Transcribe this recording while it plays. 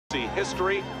See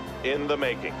history in the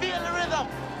making. Feel the rhythm.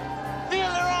 Feel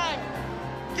the rhyme.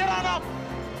 Get on up.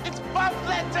 It's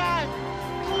bobsled time.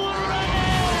 Cool running.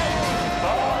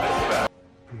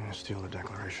 I'm gonna steal the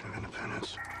Declaration of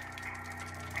Independence.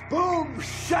 Boom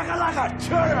shakalaka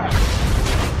turner.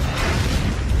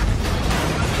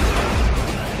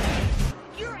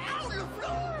 You're out on the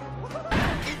floor.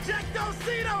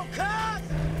 Ejectocito, cuz.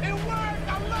 It worked.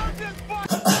 I love this part.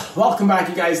 Welcome back,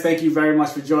 you guys. Thank you very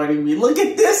much for joining me. Look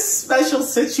at this special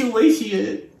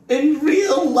situation in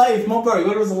real life. Mobari,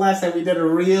 when was the last time we did a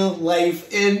real life,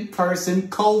 in-person,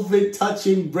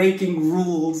 COVID-touching, breaking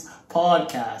rules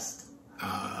podcast?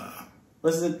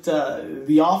 Was it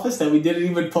The Office that we didn't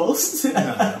even post? No,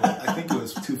 I think it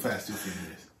was Too Fast, Too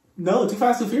Furious. No, Too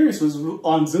Fast, Too Furious was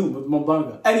on Zoom with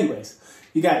Mobanga. Anyways,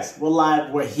 you guys, we're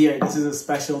live. We're here. This is a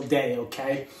special day,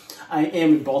 okay? I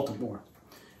am in Baltimore.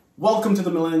 Welcome to the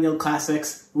Millennial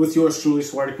Classics with yours truly,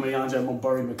 Swardik Mayanja and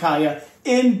Mobari Mikaya,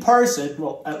 in person.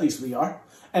 Well, at least we are.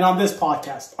 And on this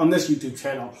podcast, on this YouTube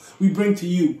channel, we bring to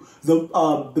you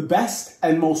the best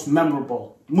and most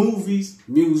memorable movies,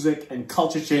 music, and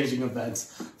culture-changing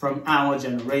events from our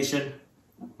generation.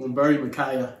 Mobari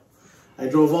Mikaya, I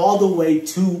drove all the way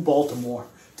to Baltimore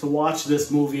to watch this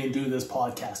movie and do this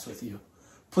podcast with you.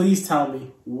 Please tell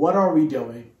me, what are we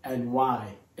doing and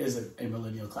why is it a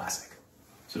Millennial Classic?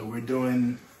 So we're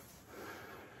doing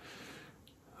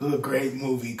a great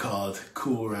movie called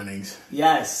Cool Runnings.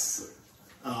 Yes.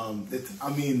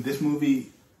 This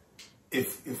movie,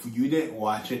 if you didn't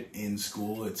watch it in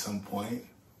school at some point,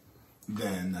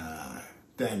 then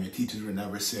damn, your teachers were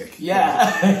never sick.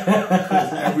 Yeah.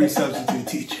 Because every substitute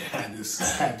teacher had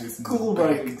this Cool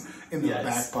Runnings in the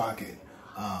Yes. back pocket.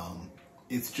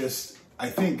 It's just, I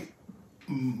think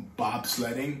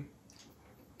bobsledding,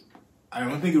 I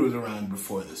don't think it was around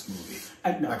before this movie.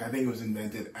 No. I think it was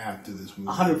invented after this movie.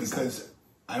 100%. Because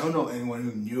I don't know anyone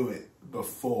who knew it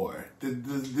before.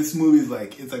 This movie is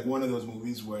it's like one of those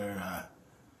movies where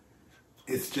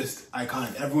it's just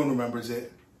iconic. Everyone remembers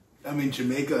it. I mean,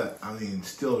 Jamaica,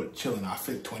 still chilling off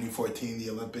it. 2014,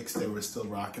 the Olympics, they were still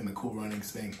rocking the Cool Runnings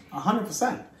thing.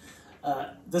 100%.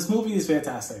 This movie is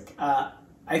fantastic.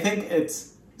 I think it's...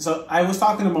 So I was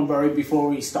talking to Mobari before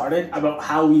we started about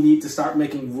how we need to start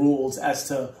making rules as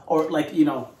to... Or I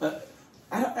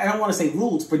don't want to say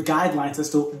rules, but guidelines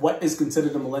as to what is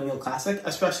considered a Millennial Classic,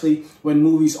 especially when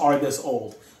movies are this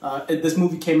old. This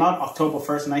movie came out October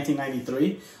 1st,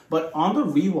 1993. But on the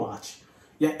rewatch,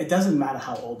 it doesn't matter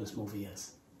how old this movie is.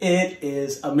 It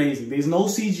is amazing. There's no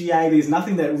CGI. There's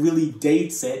nothing that really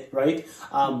dates it, right?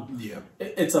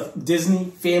 It's a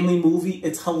Disney family movie.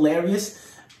 It's hilarious.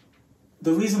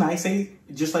 The reason I say,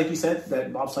 just like you said,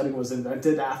 that bobsledding was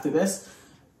invented after this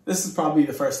is probably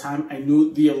the first time I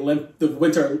knew the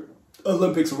Winter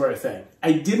Olympics were a thing.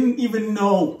 I didn't even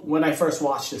know when I first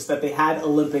watched this that they had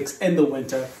Olympics in the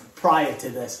winter prior to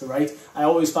this, right? I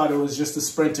always thought it was just the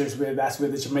sprinters, that's where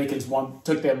the Jamaicans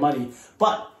took their money.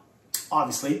 But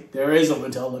obviously, there is a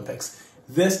Winter Olympics.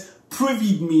 This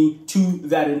privied me to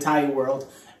that entire world,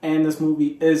 and this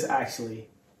movie is actually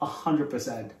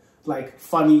 100%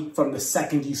 funny from the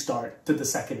second you start to the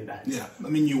second it ends. Yeah,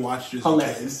 you watched it.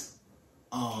 Hilarious.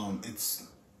 It's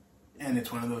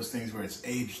one of those things where it's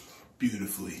aged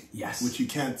beautifully. Yes. Which you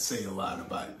can't say a lot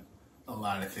about a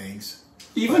lot of things.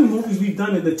 Even movies we've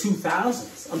done in the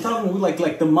 2000s. I'm talking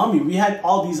like The Mummy. We had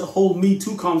all these whole Me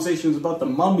Too conversations about The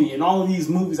Mummy and all of these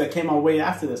movies that came our way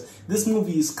after this. This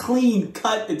movie is clean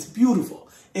cut. It's beautiful.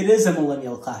 It is a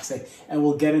Millennial Classic, and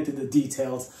we'll get into the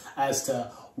details as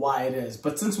to why it is.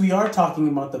 But since we are talking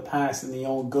about the past and the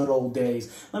good old days,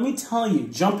 let me tell you,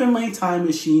 jump in my time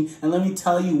machine and let me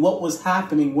tell you what was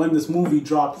happening when this movie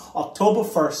dropped October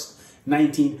 1st,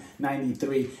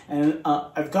 1993. And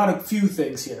I've got a few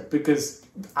things here because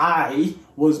I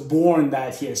was born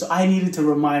that year. So I needed to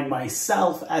remind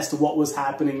myself as to what was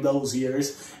happening those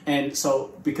years. And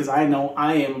so, because I know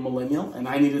I am a millennial and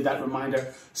I needed that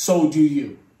reminder, so do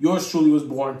you. Yours truly was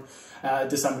born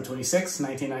December 26,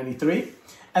 1993.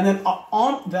 And then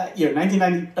on that year,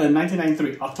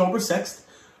 1993, October 6th,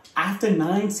 after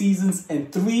 9 seasons and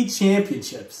 3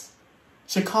 championships,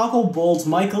 Chicago Bulls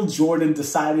Michael Jordan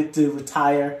decided to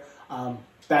retire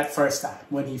that first time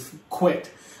when he quit.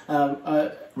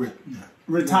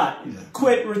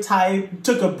 Retired,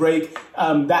 took a break.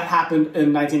 That happened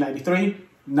in 1993.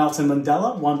 Nelson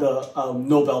Mandela won the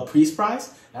Nobel Peace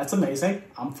Prize. That's amazing.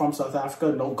 I'm from South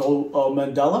Africa. No go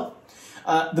Mandela.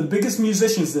 The biggest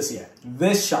musicians this year.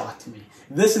 This shocked me.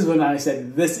 This is when I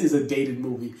said this is a dated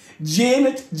movie.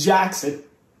 Janet Jackson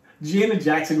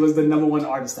was the #1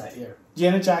 artist that year.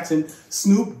 Janet Jackson,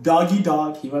 Snoop Doggy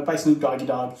Dogg, he went by Snoop Doggy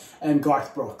Dogg, and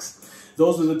Garth Brooks.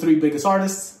 those were the three biggest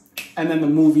artists, and then the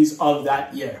movies of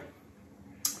that year.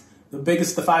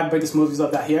 The five biggest movies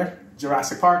of that year: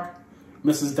 Jurassic Park,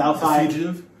 Mrs. Doubtfire. The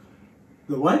Fugitive?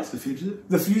 The what? The Fugitive?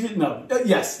 The Fugitive, no.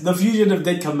 Yes, The Fugitive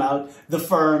did come out. The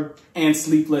Firm and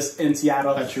Sleepless in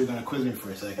Seattle. I thought you were going to quiz me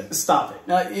for a second. Stop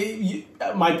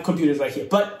it. My computer's right here.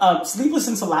 But Sleepless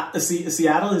in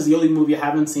Seattle is the only movie I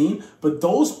haven't seen. But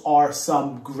those are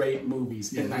some great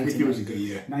movies. Yeah, 1993 was a good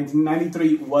year.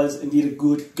 1993 was indeed a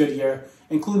good year,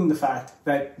 including the fact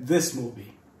that this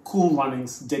movie, Cool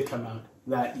Runnings, did come out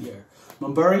that year.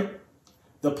 Mumbury,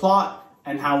 the plot,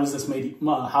 and how was this made?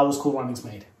 How was Cool Runnings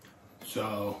made?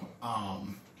 So,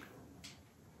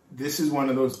 this is one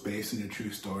of those based on a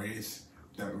true stories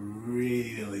that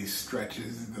really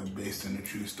stretches the based on a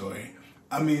true story.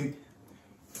 I mean,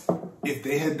 if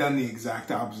they had done the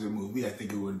exact opposite movie, I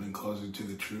think it would have been closer to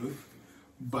the truth.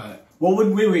 But what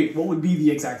would be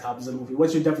the exact opposite movie?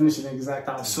 What's your definition of exact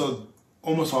opposite? So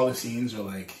almost all the scenes are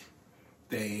like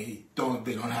they don't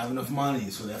have enough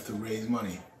money, so they have to raise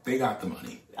money. They got the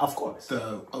money. Of course.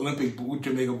 The Olympic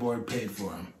Jamaica board paid for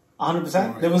them.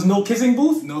 100%. There was no kissing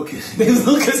booth? No kissing. There was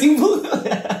no kissing booth?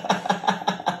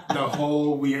 The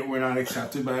whole we're not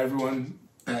accepted by everyone,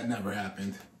 that never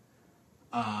happened.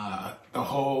 The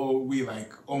whole we're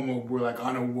like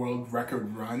on a world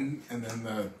record run, and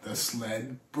then the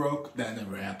sled broke, that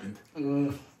never happened.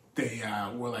 They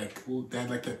had like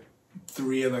the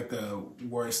three of like the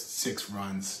worst 6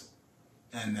 runs,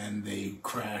 and then they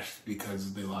crashed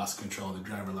because they lost control. The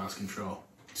driver lost control.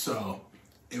 So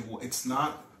it's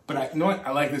not. But you know what?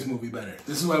 I like this movie better.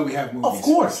 This is why we have movies. Of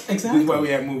course, exactly. This is why we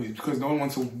have movies, because no one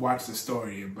wants to watch the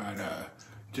story about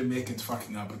Jamaicans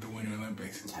fucking up at the Winter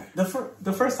Olympics.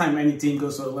 The first time any team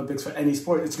goes to the Olympics for any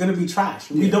sport, it's going to be trash.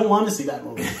 We don't want to see that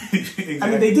movie. Exactly. I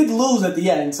mean, they did lose at the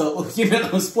end, so,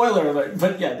 spoiler alert.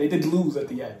 But yeah, they did lose at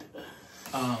the end.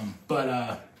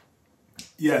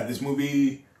 Yeah, this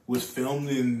movie was filmed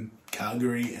in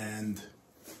Calgary and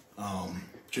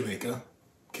Jamaica.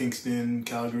 Kingston,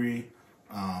 Calgary.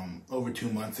 Over 2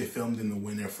 months. They filmed in the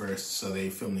winter first, so they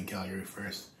filmed in Calgary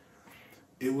first.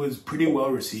 It was pretty well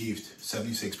received.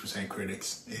 76%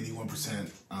 critics, 81%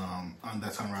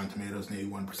 that's on Rotten Tomatoes, and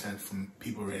 81% from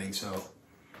people rating. So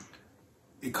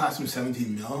it cost them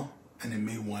 17 mil, and it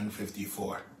made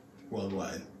 154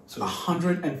 worldwide. So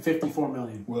 154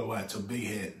 million worldwide. So big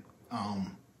hit.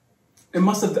 It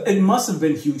must have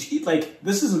been huge. Like,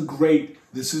 this is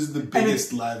the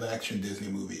biggest live action Disney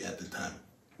movie at the time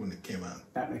when it came out.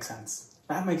 That makes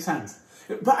sense.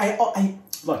 But I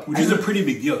look, which is a pretty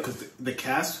big deal, because the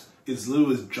cast is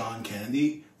little as John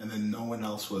Candy, and then no one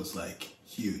else was like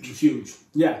huge.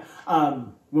 Yeah.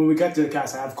 When we get to the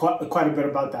cast, I have quite a bit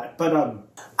about that. But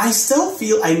I still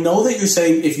feel, I know that you're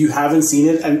saying if you haven't seen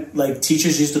it, and like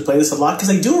teachers used to play this a lot, because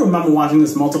I do remember watching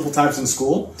this multiple times in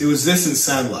school. It was this and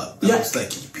Sandlot. It's like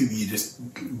people, you just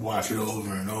watch it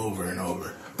over and over and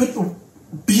over. But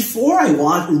before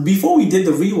we did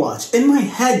the rewatch, in my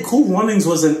head, Cool Runnings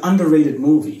was an underrated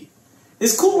movie.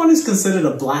 Is Cool Runnings considered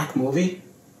a black movie?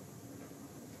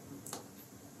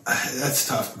 That's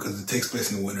tough because it takes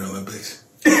place in the Winter Olympics.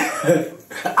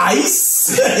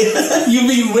 Ice? You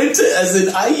mean winter as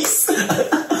in ice?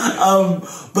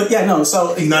 But yeah, no,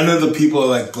 so... None of the people are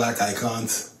like black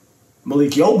icons.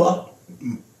 Malik Yoba.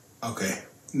 Okay.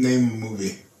 Name a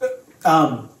movie.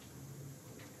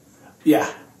 Yeah.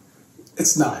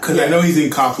 It's not. Because I know he's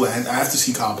in Copland. I have to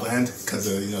see Copland because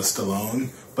of, Stallone.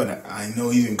 But I know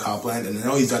he's in Copland, and I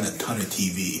know he's done a ton of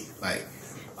TV. Like,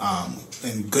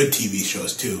 and good TV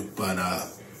shows too. But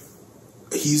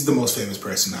he's the most famous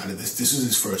person out of this. This was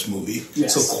his first movie.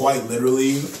 Yes. So quite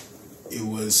literally, it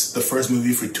was the first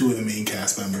movie for 2 of the main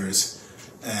cast members,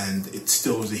 and it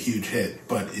still was a huge hit.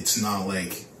 But it's not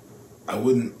like I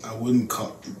wouldn't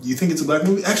call. You think it's a black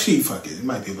movie? Actually, fuck it. It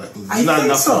might be a black movie. It's not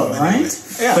enough so, of them right? anyway.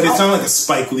 Yeah, but it's not like a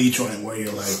Spike Lee joint where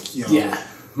you're like, Yeah.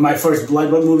 My first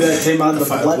Blood movie that came out, The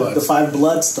Five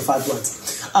Bloods.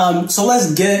 So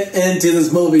let's get into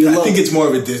this movie. I think it's more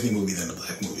of a Disney movie than a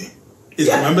black movie.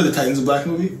 Remember the Titans a black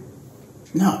movie?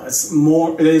 No, it's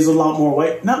more. It is a lot more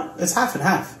white. No, it's half and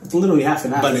half. It's literally half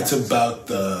and half. But it's about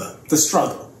the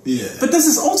struggle. Yeah. But this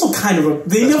is also kind of a.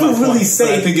 They never really say.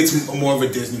 But I think it's more of a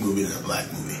Disney movie than a black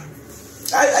movie.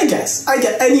 I guess.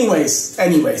 Anyways,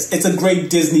 it's a great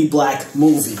Disney black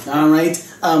movie. All right.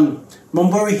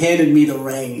 Mumbury handed me the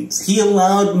reins. He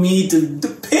allowed me to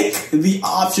pick the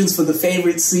options for the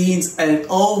favorite scenes, and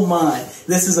oh my,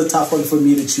 this is a tough one for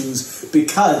me to choose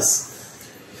because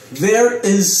there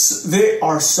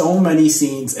are so many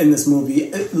scenes in this movie.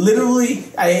 Literally,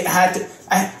 I had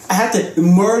to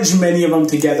merge many of them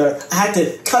together. I had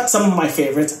to cut some of my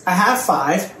favorites. I have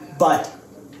 5, but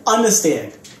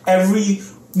understand,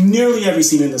 nearly every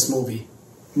scene in this movie,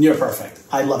 near perfect.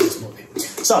 I love this movie.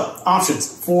 So, options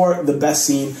for the best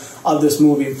scene of this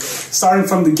movie, starting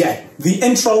from the get. The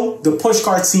intro, the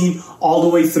pushcart scene, all the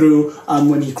way through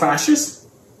when he crashes.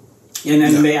 And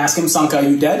then they ask him, Sanka, are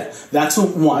you dead? That's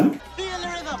one. Feel the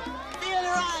rhythm, feel the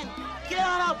rhyme. Get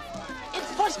on up.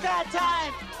 It's pushcart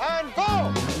time. And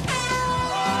go.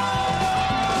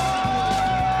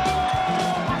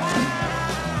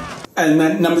 And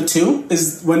then number two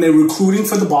is when they're recruiting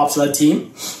for the bobsled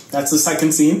team. That's the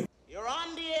second scene. You're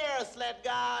on the air, sled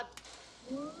god.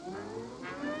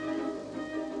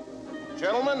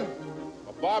 Gentlemen,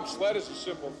 a bobsled is a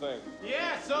simple thing.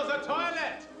 Yeah, so's a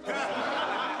toilet.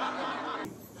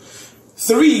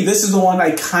 Three, this is the one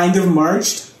I kind of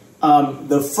merged.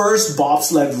 The first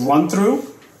bobsled run through,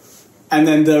 and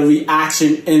then the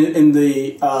reaction in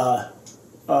the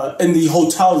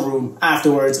hotel room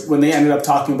afterwards when they ended up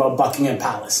talking about Buckingham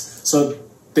Palace. So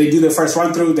they do their first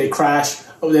run through, they crash.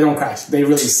 Oh, they don't crash. They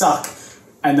really suck.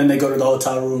 And then they go to the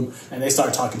hotel room and they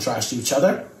start talking trash to each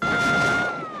other.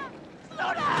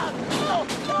 Slow down.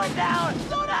 Slow it down.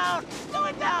 Slow down. Slow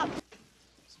it down.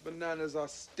 These bananas are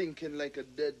stinking like a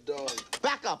dead dog.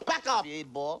 Back up, you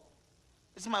 8-ball.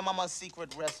 This is my mama's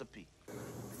secret recipe.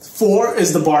 Four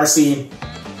is the bar scene.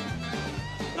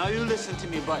 Now you listen to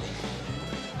me, buddy.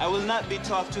 I will not be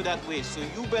talked to that way, so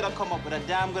you better come up with a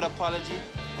damn good apology,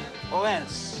 or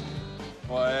else.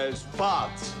 Or as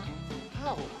fucked.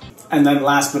 How? And then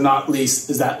last but not least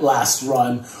is that last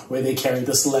run where they carry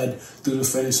the sled through the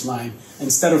finish line.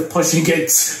 Instead of pushing it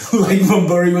like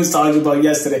Murray was talking about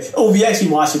yesterday. Oh, we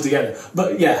actually watched it together.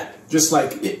 But yeah, just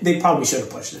like, they probably should have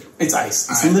pushed it. It's ice.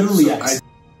 It's literally ice.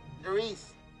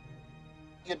 Reese,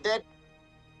 you're dead?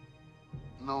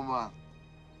 No, man.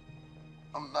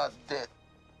 I'm not dead.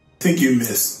 I think you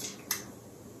missed.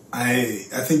 I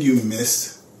think you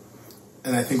missed.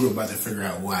 And I think we're about to figure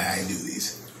out why I do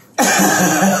these. But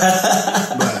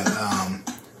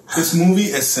this movie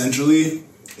essentially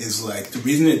is like, the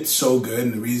reason it's so good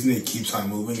and the reason it keeps on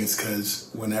moving is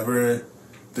because whenever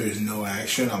there's no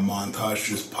action, a montage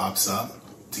just pops up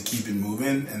to keep it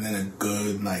moving, and then a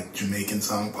good like Jamaican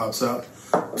song pops up.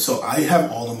 So I have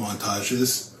all the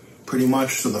montages pretty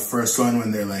much. So the first one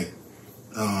when they're like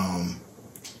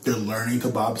they're learning to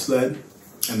bobsled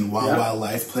and Wild Wild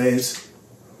Life plays.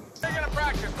 They're gonna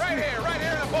practice right here in the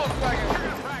Volkswagen. We're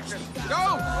gonna practice. Go!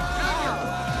 Junior!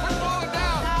 Quit falling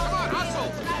down! Come on, hustle!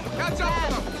 Catch up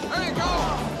with them! There you go!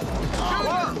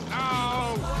 Junior!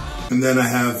 No! And then I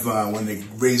have when they're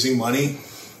raising money,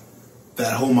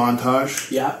 that whole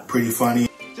montage. Yeah. Pretty funny.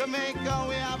 Jamaica,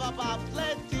 we have a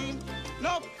bobsled team.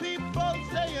 No people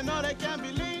say, you know, they can't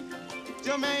believe.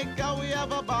 Jamaica, we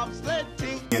have a bobsled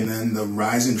team. And then the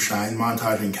Rise and Shine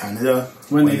montage in Canada.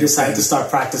 When they decide to start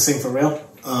practicing for real?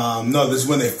 No, this is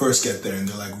when they first get there and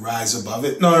they're like rise above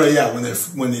it. No, yeah,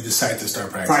 when they decide to start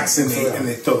practicing for real. And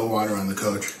they throw the water on the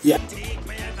coach. Yeah.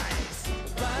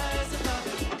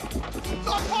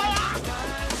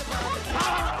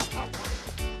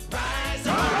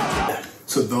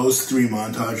 So those three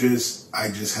montages, I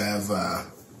just have. I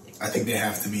think they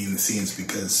have to be in the scenes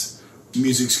because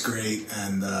music's great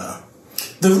and.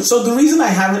 So the reason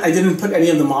I didn't put any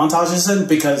of the montages in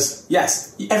because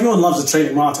yes, everyone loves a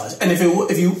training montage, and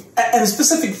and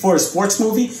specific for a sports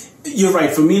movie, you're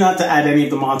right. For me not to add any of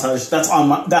the montage, that's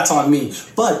on me.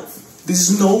 But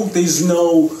there's no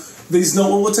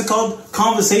what's it called?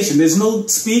 Conversation. There's no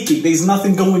speaking. There's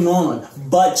nothing going on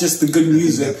but just the good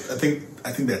music. I think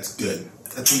that's good.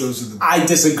 I think those are the. I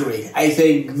disagree. I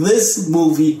think this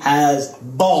movie has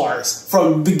bars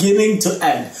from beginning to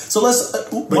end. So let's.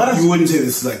 But you wouldn't say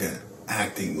this is like an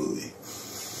acting movie.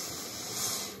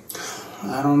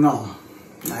 I don't know.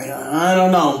 I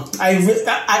don't know.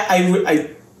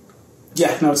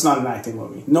 Yeah, no, it's not an acting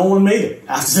movie. No one made it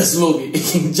after this movie.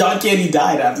 John Candy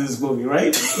died after this movie,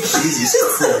 right?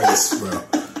 Jesus Christ, bro.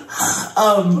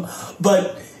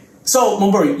 But so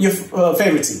Murray, your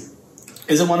favorite scene.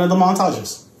 Is it one of the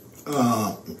montages?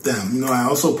 Damn. You know, I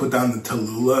also put down the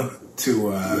Tallulah to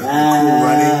Cool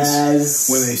Runnings.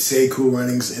 When they say Cool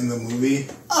Runnings in the movie.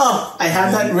 Oh, I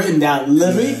have that written down.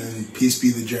 Literally. Peace be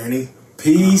the journey.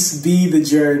 Peace be the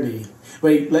journey.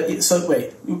 Wait,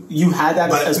 you had that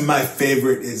but as... my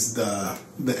favorite is the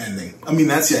ending. I mean,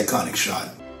 that's the iconic shot.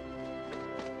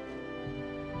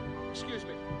 Excuse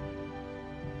me.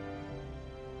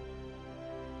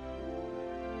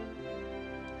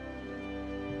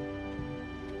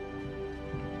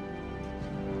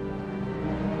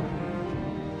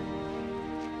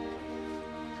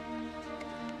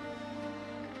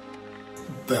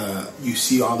 You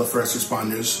see all the first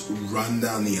responders run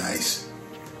down the ice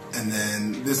And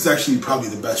then this is actually probably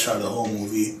the best shot of the whole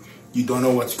movie. You don't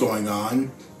know what's going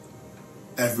on.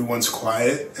 Everyone's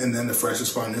quiet, and then the first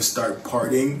responders start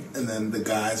partying, and then the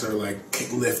guys are like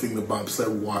lifting the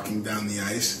bobsled, walking down the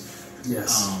ice.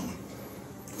 Yes.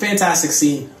 Fantastic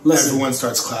scene. Listen. Everyone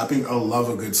starts clapping. I love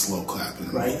a good slow clap in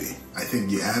a movie. I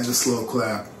think you add a slow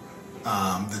clap.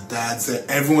 The dads,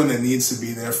 everyone that needs to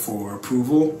be there for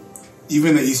approval.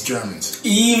 Even the East Germans.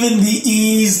 Even the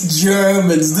East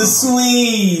Germans, the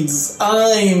Swedes,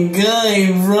 I'm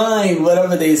going Rhine,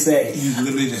 whatever they say. You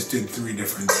literally just did 3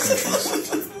 different countries.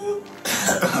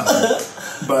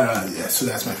 Yeah, so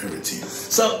that's my favorite scene.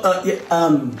 So,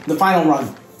 the final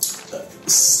run.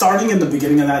 Starting in the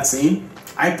beginning of that scene,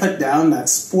 I put down that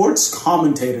sports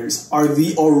commentators are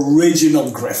the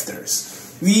original grifters.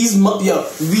 The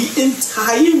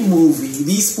entire movie,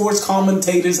 these sports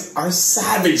commentators are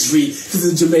savagery to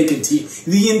the Jamaican team.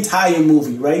 The entire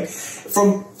movie, right?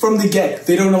 From the get,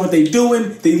 they don't know what they're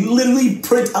doing. They literally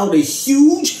print out a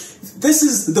huge. This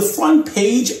is the front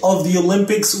page of the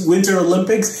Olympics, Winter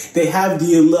Olympics. They have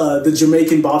the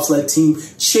Jamaican bobsled team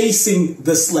chasing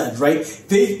the sled, right?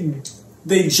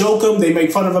 They joke them, they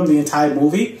make fun of them the entire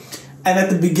movie. And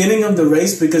at the beginning of the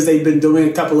race, because they've been doing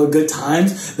a couple of good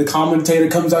times, the commentator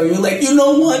comes out and you're like, you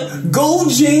know what? Go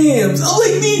Jams! I'm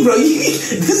like, Negro,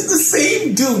 this is the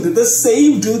same dude, the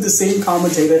same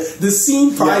commentator, the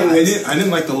scene prior. Yeah, I didn't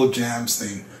like the whole Jams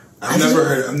thing. Have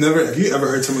you ever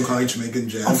heard someone calling Jamaican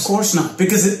Jams? Of course not,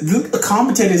 because the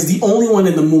commentator is the only one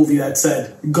in the movie that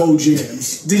said, go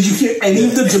Jams. Did you hear any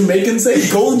of the Jamaicans say,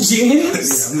 go Jams?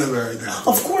 Yeah, I've never heard that.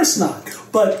 Of course not.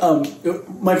 But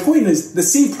my point is, the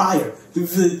scene prior,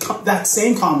 that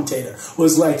same commentator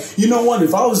was like, you know what,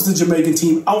 if I was the Jamaican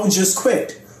team, I would just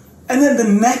quit. And then the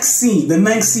next scene,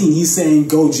 he's saying,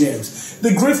 go Jams. The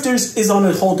Grifters is on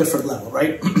a whole different level,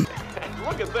 right?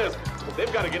 Look at this.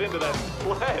 They've got to get into that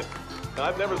sled.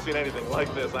 I've never seen anything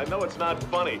like this. I know it's not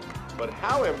funny, but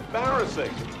how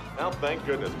embarrassing. Now, thank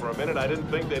goodness, for a minute I didn't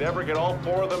think they'd ever get all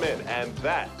 4 of them in, and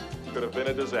that could have been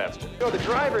a disaster. You know, the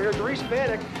driver here, Dries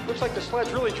Vanek, looks like the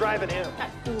sled's really driving him.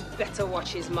 That fool better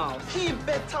watch his mouth. He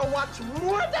better watch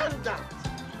more than that.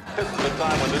 This is the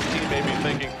time when this team may be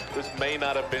thinking this may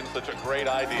not have been such a great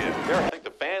idea. I think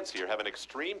the fans here have an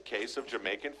extreme case of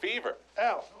Jamaican fever.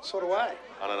 Al, so do I.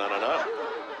 No.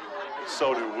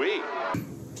 So do we.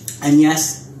 And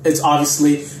yes, it's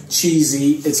obviously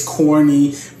cheesy, it's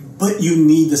corny, but you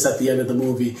need this at the end of the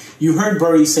movie. You heard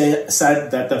Burry said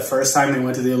that the first time they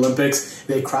went to the Olympics,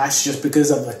 they crashed just because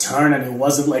of a turn, and it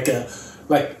wasn't like a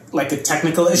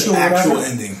technical issue. The actual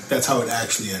ending. That's how it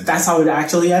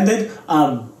actually ended.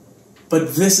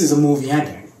 But this is a movie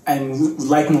ending. And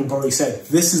like when Burry said,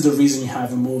 this is the reason you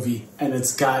have a movie, and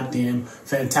it's goddamn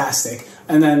fantastic.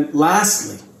 And then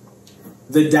lastly,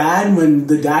 when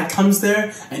the dad comes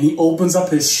there and he opens up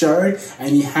his shirt and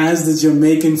he has the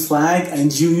Jamaican flag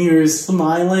and Junior is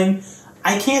smiling,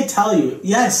 I can't tell you.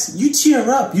 Yes, you cheer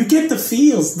up. You get the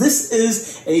feels. This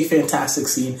is a fantastic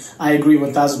scene. I agree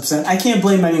 1000%. I can't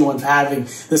blame anyone for having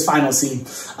this final scene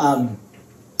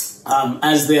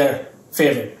as their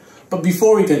favorite. But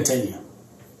before we continue,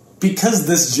 because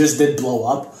this just did blow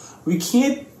up, we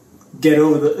can't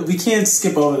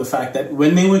skip over the fact that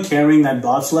when they were carrying that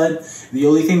bobsled, the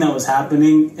only thing that was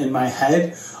happening in my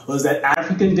head was that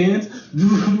African dance.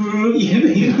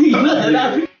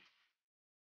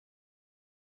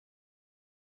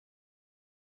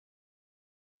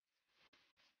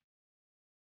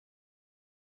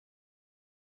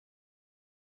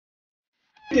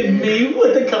 Me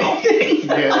with the coffee.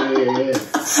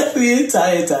 The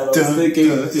entire time I was thinking.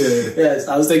 Yes,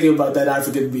 I was thinking about that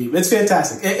African beat. It's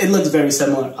fantastic. It looks very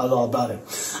similar. I was all about it.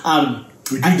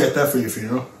 Would you get that for your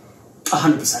funeral?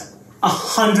 100%.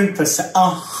 100%.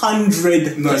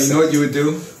 100%. No, you know what you would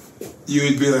do? You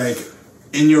would be like,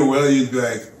 in your will, you'd be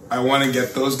like, I want to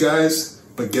get those guys,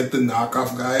 but get the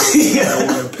knockoff guys. I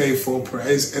want to pay full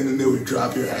price, and then they would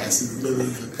drop your ass.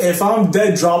 If I'm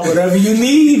dead, drop whatever you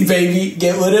need, baby.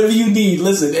 Get whatever you need.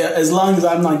 Listen, as long as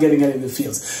I'm not getting any of the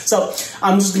feels. So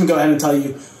I'm just going to go ahead and tell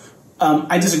you,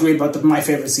 I disagree about my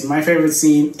favorite scene. My favorite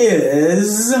scene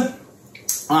is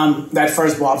that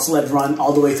first bobsled run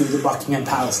all the way through the Buckingham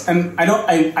Palace. And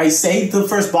I say the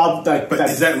first bob... But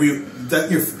is that real?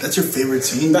 That's your favorite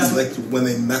scene? That's like when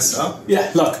they mess up?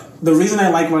 Yeah, look, the reason I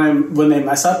like when they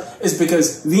mess up is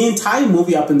because the entire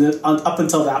movie up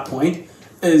until that point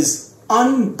is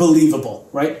unbelievable,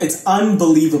 right? It's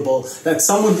unbelievable that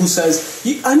someone who says,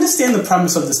 you understand the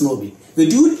premise of this movie. The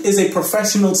dude is a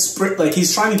professional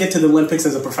he's trying to get to the Olympics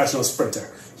as a professional sprinter.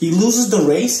 He loses the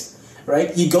race,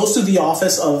 right? He goes to the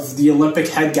office of the Olympic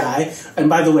head guy, and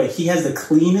by the way, he has the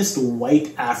cleanest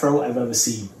white afro I've ever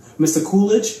seen. Mr.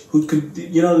 Coolidge, who could,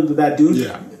 you know, that dude?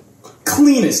 Yeah.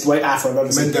 Cleanest white afro I've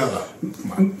ever seen. Mandela.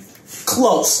 Come on.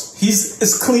 Close.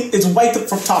 It's clean. It's white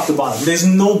from top to bottom. There's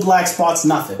no black spots,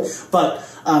 nothing. But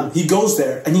he goes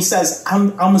there and he says,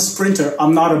 I'm a sprinter.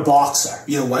 I'm not a boxer.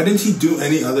 Yeah, why didn't he do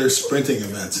any other sprinting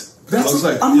events? I was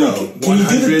like, I'm like, can you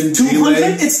do the 200?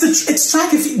 relay? It's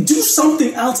track and field. Do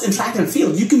something else in track and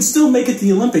field. You can still make it to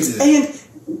the Olympics. Yeah. And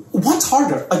what's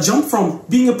harder? A jump from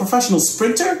being a professional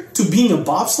sprinter to being a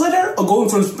bobsledder, or going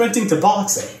from sprinting to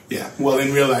boxing? Yeah. Well,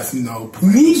 in real life, no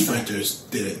professional sprinters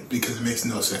did it because it makes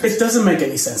no sense. It doesn't make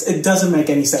any sense. It doesn't make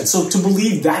any sense. So to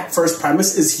believe that first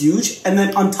premise is huge, and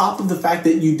then on top of the fact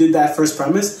that you did that first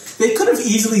premise, they could have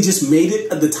easily just made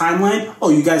it at the timeline. Oh,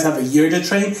 you guys have a year to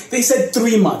train. They said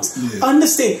 3 months. Yeah.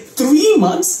 Understand? 3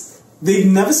 months. They've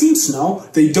never seen snow.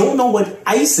 They don't know what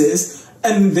ice is.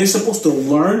 And they're supposed to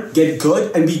learn, get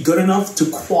good, and be good enough to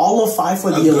qualify for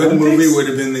the Olympics. A good movie would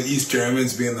have been the East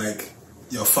Germans being like,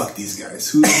 yo, fuck these guys.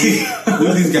 Who do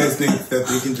these guys think that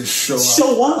they can just show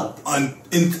up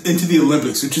into the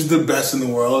Olympics, which is the best in the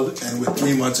world, and with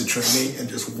 3 months of training and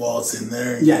just waltz in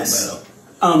there and get a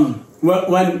medal?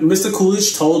 When Mr.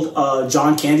 Coolidge told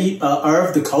John Candy,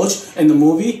 Irv, the coach, in the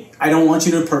movie, I don't want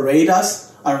you to parade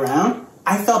us around,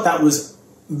 I felt that was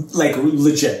like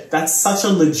legit. That's such a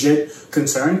legit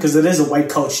concern, because it is a white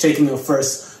coach taking a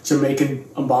first Jamaican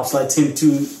bobsled team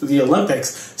to the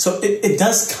Olympics. So it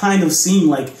does kind of seem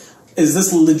like, is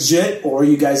this legit, or are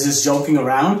you guys just joking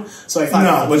around? So I find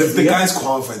no, but if the guys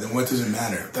qualify, then what does it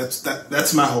matter?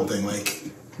 That's my whole thing. Like,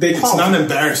 it's not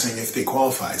embarrassing if they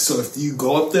qualify. So if you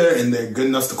go up there and they're good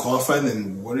enough to qualify,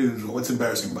 then what's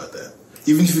embarrassing about that?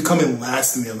 Even if you come in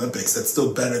last in the Olympics, that's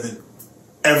still better than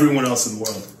everyone else in the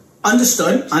world.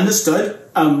 Understood.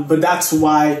 But that's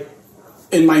why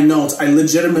in my notes I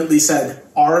legitimately said,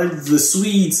 are the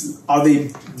Swedes, are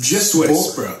they just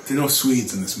Swiss, bro? There are no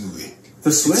Swedes in this movie.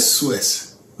 The Swiss? It's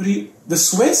Swiss. What do you, the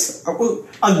Swiss?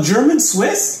 A German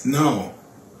Swiss? No.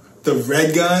 The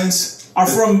red guys are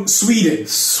from Sweden.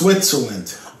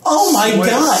 Switzerland. Oh my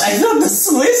God, I thought the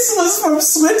Swiss was from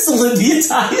Switzerland the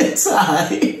entire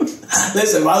time.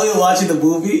 Listen, while we were watching the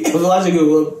movie, I was watching it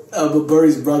with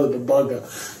Burry's brother, the bugger.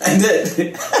 And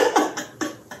then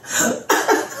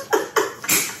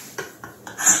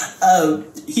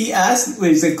he asked,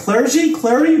 wait, is it clergy?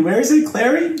 Clary? Where is it?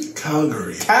 Clary?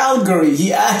 Calgary.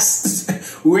 He asked,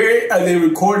 where are they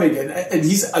recording it? And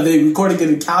are they recording it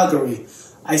in Calgary?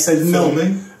 I said, no.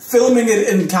 Filming it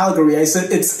in Calgary. I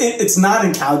said, it's not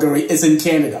in Calgary, it's in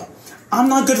Canada. I'm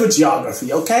not good with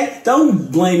geography, okay? Don't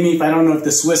blame me if I don't know if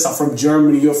the Swiss are from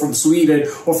Germany or from Sweden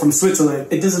or from Switzerland.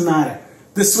 It doesn't matter.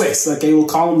 The Swiss, okay? We'll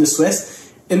call them the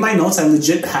Swiss. In my notes, I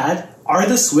legit had, are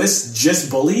the Swiss just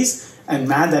bullies and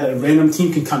mad that a random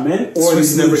team can come in? Or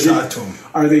Swiss never talked to him.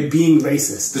 Are they being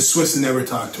racist? The Swiss never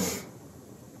talked to him.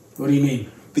 What do you mean?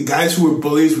 The guys who were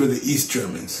bullies were the East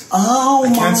Germans. Oh,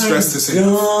 I can't stress this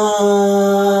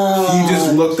enough. He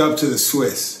just looked up to the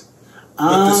Swiss.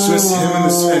 But the Swiss,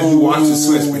 and he watched the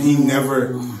Swiss, but he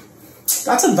never...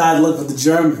 That's a bad look for the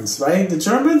Germans, right? The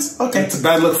Germans? Okay. It's a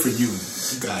bad look for you,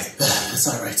 guy. It's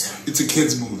alright. It's a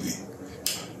kid's movie.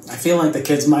 I feel like the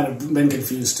kids might have been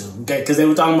confused too, okay? Because they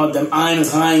were talking about them Ein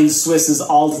Swisses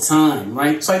all the time,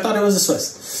 right? So I thought it was a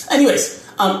Swiss. Anyways,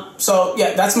 so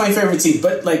yeah, that's my favorite scene.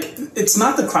 But like, it's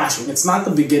not the crashing. It's not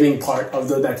the beginning part of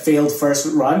that failed first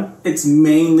run. It's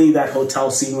mainly that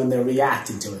hotel scene when they're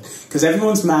reacting to it. Because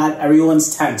everyone's mad,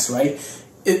 everyone's tense, right?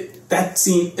 That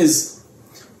scene is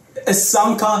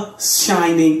Sanka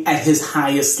shining at his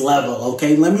highest level,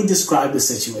 okay? Let me describe the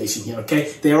situation here,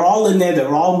 okay? They're all in there,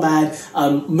 they're all mad.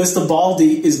 Mr.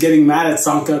 Baldy is getting mad at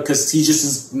Sanka because he just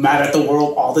is mad at the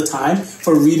world all the time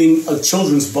for reading a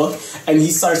children's book, and he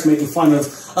starts making fun of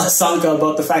Sanka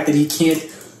about the fact that he's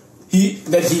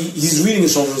reading a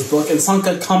children's book, and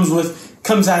Sanka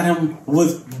comes at him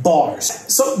with bars.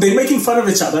 So they're making fun of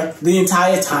each other the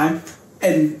entire time,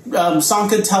 and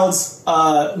Sanka tells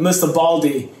Mr.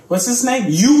 Baldy, what's his name?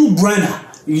 Yul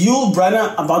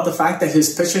Brenner about the fact that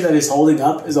his picture that he's holding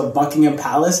up is of Buckingham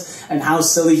Palace and how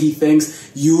silly he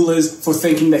thinks Yul is for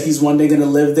thinking that he's one day going to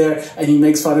live there, and he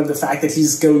makes fun of the fact that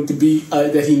he's going to be,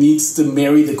 that he needs to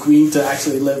marry the queen to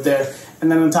actually live there.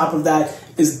 And then on top of that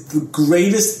is the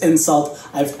greatest insult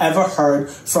I've ever heard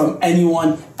from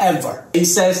anyone ever. He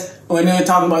says, when they were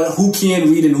talking about who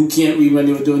can read and who can't read when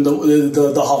they were doing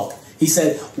the Hulk, he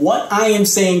said, what I am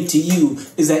saying to you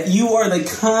is that you are the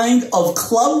kind of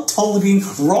club-toting,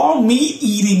 raw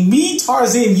meat-eating, me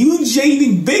Tarzan, you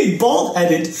jading, big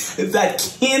bald-headed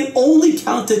that can only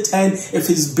count to 10 if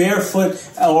he's barefoot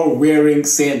or wearing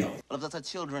sandals. But if that's a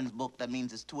children's book, that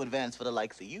means it's too advanced for the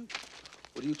likes of you.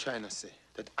 What are you trying to say?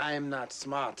 that I am not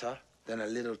smarter than a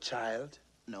little child?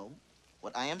 No.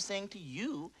 What I am saying to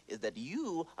you is that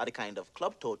you are the kind of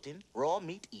club-toting, raw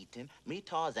meat-eating, me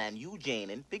Tarzan, you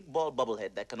Jane-ing, big ball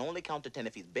bubblehead that can only count to 10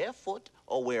 if he's barefoot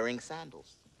or wearing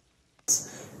sandals.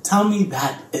 Tell me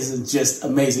that isn't just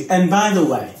amazing. And by the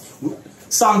way,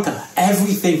 Sanka,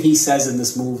 everything he says in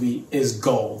this movie is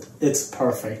gold. It's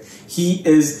perfect. He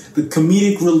is the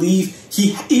comedic relief.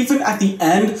 He, even at the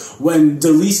end, when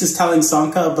Darius is telling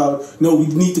Sanka about, no, we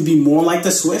need to be more like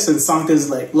the Swiss, and Sanka's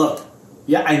like, look,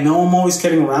 yeah, I know I'm always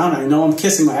kidding around. I know I'm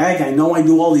kissing my egg. I know I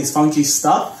do all these funky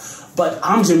stuff, but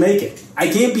I'm Jamaican. I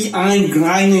can't be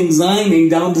grinding, ziming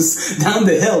down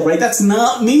the hill, right? That's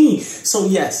not me. So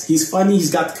yes, he's funny. He's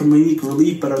got the comedic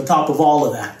relief, but on top of all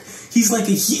of that, he's like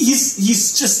he's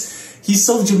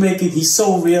so Jamaican. He's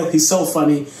so real. He's so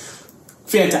funny.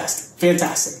 Fantastic,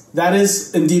 fantastic. That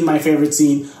is indeed my favorite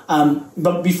scene.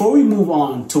 But before we move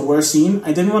on to worst scene,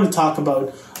 I did want to talk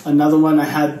about another one I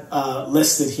had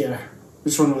listed here.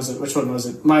 Which one was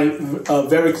it? My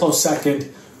very close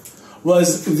second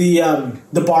was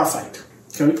the bar fight.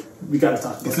 Okay, we got to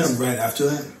talk about Isn't it right after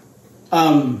that?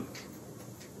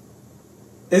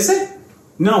 Is it?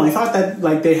 No, I thought that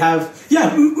like they have.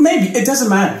 Yeah, maybe it doesn't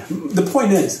matter. The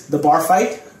point is the bar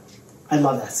fight. I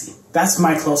love that scene. That's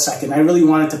my close second. I really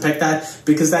wanted to pick that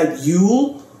because that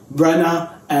Yule,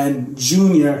 Brenna, and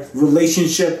Junior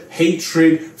relationship,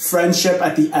 hatred, friendship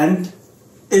at the end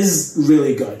is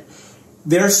really good.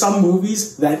 There are some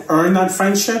movies that earn that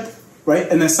friendship, right?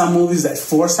 And there's some movies that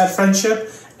force that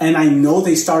friendship. And I know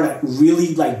they start at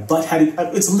really like butt-headed.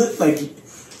 It's like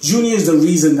Junior is the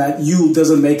reason that Yule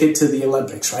doesn't make it to the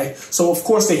Olympics, right? So of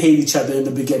course they hate each other in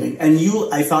the beginning. And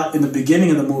Yule, I thought in the beginning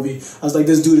of the movie, I was like,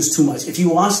 this dude is too much. If you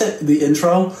watch the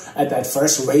intro at that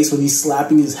first race when he's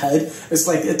slapping his head, it's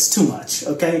like, it's too much,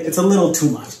 okay? It's a little too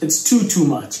much. It's too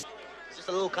much. Just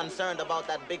a little concerned about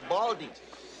that big baldy.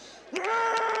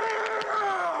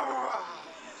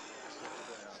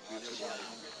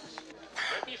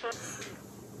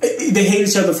 They hate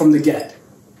each other from the get.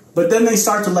 But then they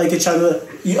start to like each other.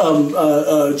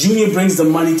 Junior brings the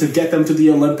money to get them to the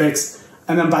Olympics.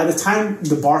 And then by the time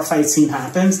the bar fight scene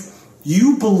happens,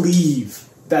 you believe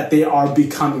that they are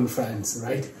becoming friends,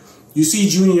 right? You see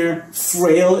Junior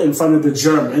frail in front of the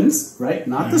Germans, right?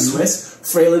 Not the Swiss.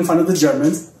 Frail in front of the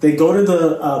Germans. They go to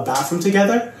the bathroom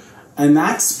together. And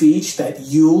that speech that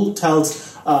Yule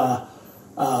tells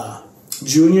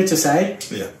Junior to say,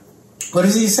 yeah. What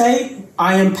does he say?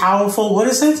 I am powerful. What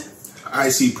is it? I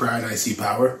see pride, I see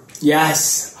power.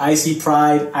 Yes, I see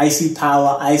pride, I see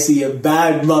power, I see a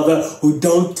bad mother who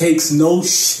don't takes no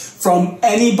from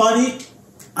anybody.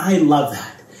 I love that.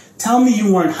 Tell me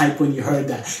you weren't hyped when you heard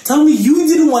that. Tell me you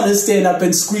didn't want to stand up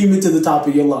and scream into the top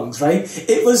of your lungs, right?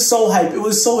 It was so hype. It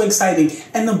was so exciting.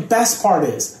 And the best part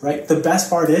is, right? The best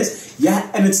part is, yeah,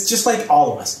 and it's just like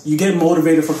all of us. You get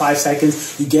motivated for 5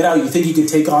 seconds. You get out. You think you can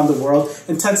take on the world.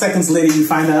 And 10 seconds later, you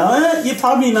find out, you're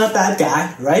probably not that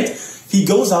guy, right? He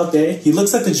goes out there. He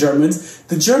looks at the Germans.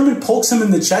 The German pokes him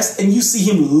in the chest, and you see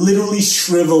him literally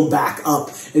shrivel back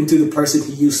up into the person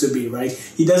he used to be, right?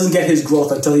 He doesn't get his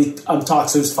growth until he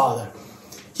talks to his father.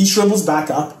 He shrivels back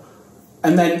up,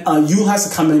 and then Yule has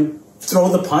to come in, throw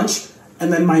the punch,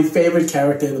 and then my favorite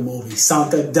character in the movie,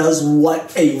 Sanka, does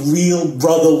what a real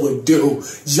brother would do.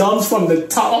 Jumps from the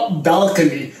top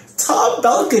balcony,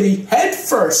 head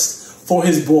first for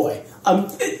his boy.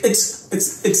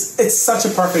 It's such a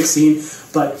perfect scene,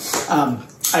 but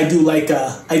I do like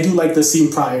the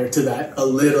scene prior to that a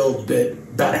little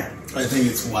bit better. I think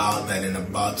it's wild that in a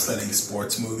bobsledding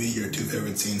sports movie, your two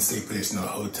favorite scenes take place in a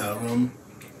hotel room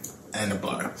and a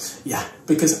bar. Yeah,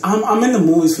 because I'm in the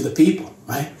movies for the people,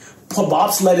 right?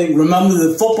 Bobsledding, remember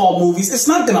the football movies, it's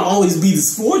not going to always be the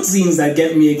sports scenes that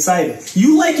get me excited.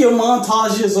 You like your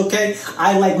montages, okay?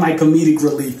 I like my comedic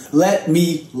relief. Let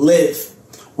me live.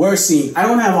 Worst scene. I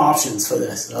don't have options for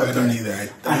this. Okay? I don't either.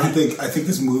 I think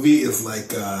this movie is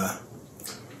like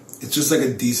it's just like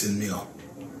a decent meal.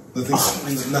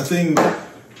 Nothing.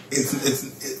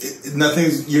 It's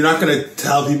nothing. You're not gonna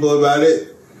tell people about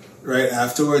it right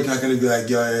afterwards. Not gonna be like,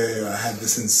 yo, I had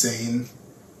this insane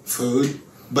food.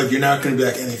 But you're not going to be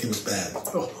like, anything was bad.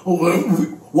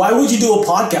 Why would you do a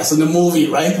podcast on the movie,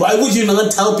 right? Why would you not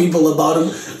tell people about him?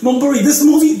 Mumburi, this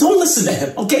movie, don't listen to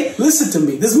him, okay? Listen to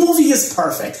me. This movie is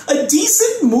perfect. A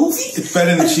decent movie? It's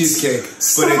better than cheesecake.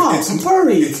 Stop, it's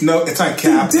not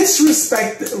cap. The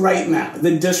disrespect right now.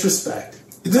 The disrespect.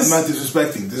 I'm not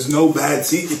disrespecting. There's no bad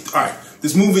scene. All right,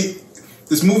 this movie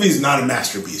is not a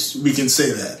masterpiece. We can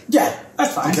say that. Yeah,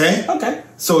 that's fine. Okay.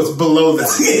 So it's below that.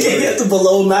 It's a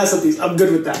below masterpiece. I'm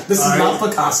good with that. This is not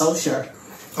Picasso, sure.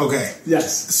 Okay.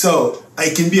 Yes. So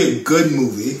it can be a good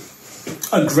movie.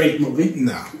 A great movie?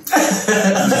 No.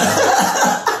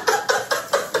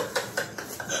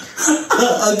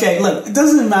 Okay, look, it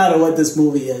doesn't matter what this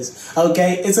movie is,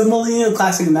 okay? It's a millennial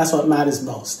classic, and that's what matters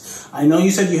most. I know you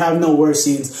said you have no worse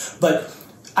scenes, but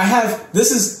I have,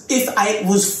 if I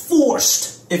was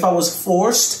forced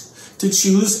to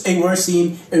choose a worse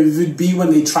scene, it would be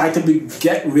when they tried to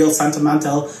get real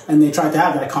sentimental, and they tried to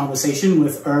have that conversation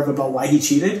with Irv about why he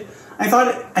cheated. I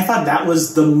thought that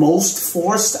was the most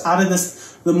forced out of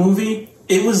the movie.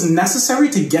 It was necessary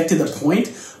to get to the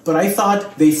point, but I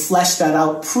thought they fleshed that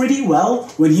out pretty well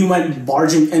when he went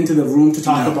barging into the room to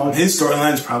talk about his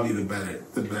storyline is probably the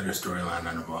better storyline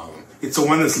out of all of them. It's the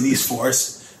one that's least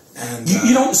forced. And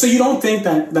you don't think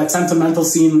that sentimental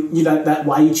scene, that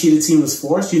why he cheated scene was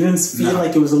forced? You didn't feel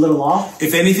like it was a little off?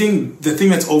 If anything, the thing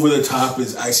that's over the top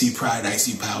is I see pride, I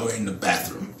see power in the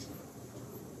bathroom.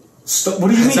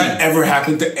 What do you mean? Has that ever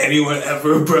happened to anyone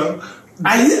ever, bro?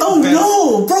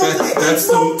 No, bro. That's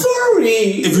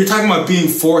if you're talking about being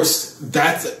forced,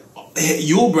 that's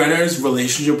Yul Brynner's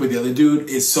relationship with the other dude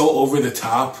is so over the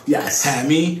top,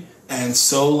 hammy, and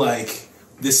so like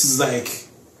this is like,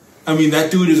 I mean, that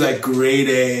dude is like grade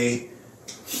A.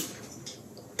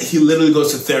 He literally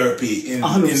goes to therapy in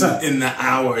the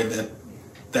hour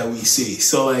that we see.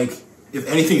 So like, if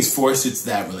anything is forced, it's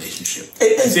that relationship.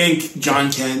 I think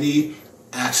John Candy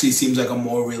actually seems like a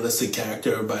more realistic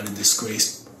character about a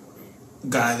disgraced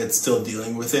guy that's still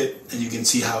dealing with it, and you can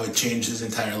see how it changed his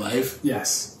entire life.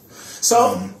 Yes.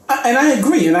 So, and I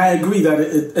agree that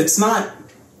it's not.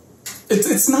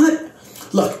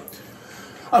 Look,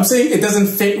 I'm saying it doesn't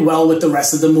fit well with the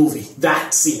rest of the movie,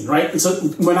 that scene, right? So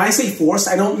when I say forced,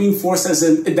 I don't mean forced as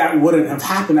in that wouldn't have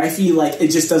happened. I feel like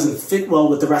it just doesn't fit well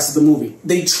with the rest of the movie.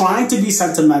 They tried to be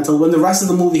sentimental when the rest of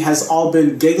the movie has all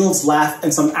been giggles, laugh,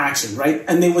 and some action, right?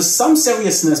 And there was some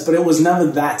seriousness, but it was never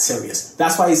that serious.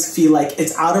 That's why I feel like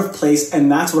it's out of place, and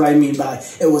that's what I mean by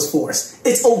it was forced.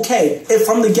 It's okay.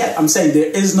 From the get, I'm saying there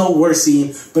is no worse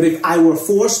scene, but if I were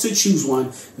forced to choose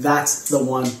one, that's the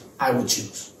one I would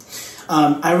choose.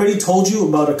 I already told you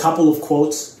about a couple of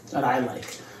quotes that I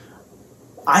like.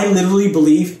 I literally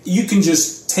believe you can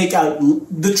just take out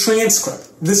the transcript,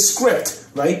 the script,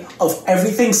 right, of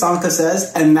everything Sanka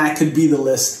says, and that could be the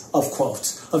list of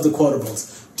quotes, of the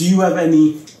quotables. Do you have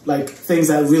any like things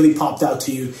that really popped out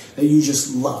to you that you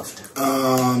just loved?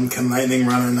 Can lightning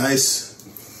run on ice?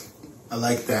 I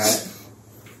like that.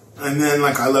 And then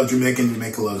like I love Jamaican,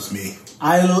 Jamaica loves me.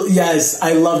 Yes,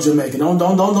 I love Jamaican.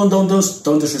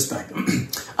 Don't disrespect.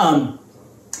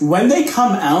 When they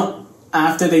come out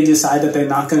after they decide that they're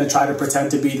not going to try to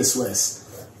pretend to be the Swiss,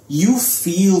 you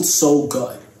feel so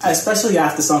good. Especially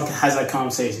after Sanka has that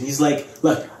conversation. He's like,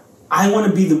 "Look, I want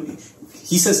to be the."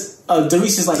 He says,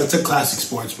 "Darius is like." That's a classic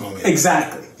sports moment.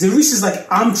 Exactly. Darius is like,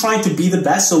 "I'm trying to be the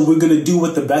best, so we're going to do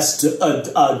what the best do."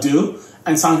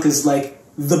 And Sanka's like,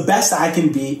 "The best I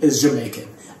can be is Jamaican."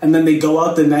 And then they go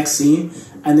out the next scene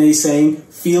and they saying,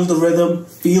 feel the rhythm,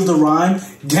 feel the rhyme,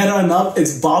 get on up,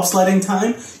 it's bobsledding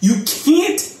time. You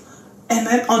can't. And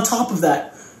then on top of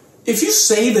that, if you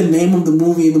say the name of the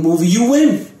movie in the movie, you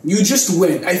win. You just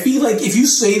win. I feel like if you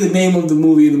say the name of the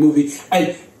movie in the movie,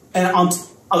 and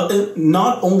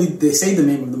not only they say the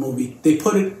name of the movie, they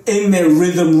put it in their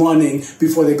rhythm running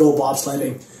before they go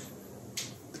bobsledding.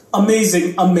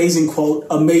 Amazing, amazing quote,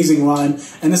 amazing rhyme.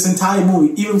 And this entire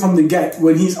movie, even from the get,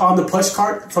 when he's on the push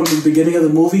cart from the beginning of the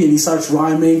movie and he starts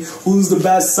rhyming, who's the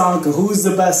best Sanka, who's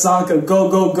the best Sanka, go,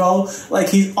 go, go. Like,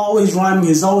 he's always rhyming,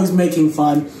 he's always making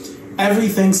fun.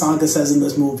 Everything Sanka says in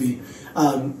this movie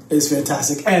is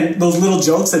fantastic. And those little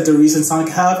jokes that Darius and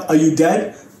Sanka have, are you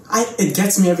dead? It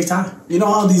gets me every time. You know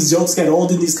how these jokes get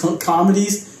old in these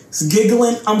comedies? It's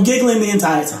giggling. I'm giggling the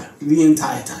entire time. The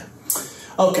entire time.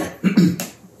 Okay.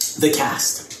 The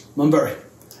cast. Mumbury.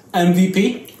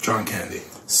 MVP? John Candy.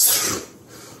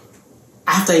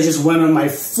 After I just went on my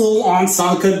full-on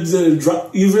Sanka,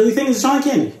 you really think it's John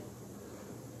Candy?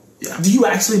 Yeah. Do you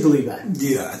actually believe that?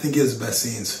 Yeah, I think he has the best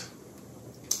scenes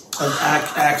of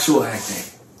actual acting.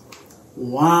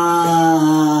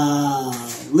 Wow.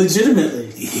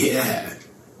 Legitimately. Yeah.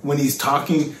 When he's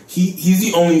talking, he's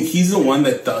the one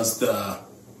that does the,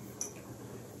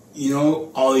 you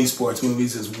know, all these sports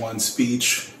movies is one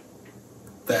speech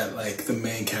that like the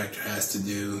main character has to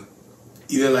do,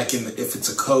 either like if it's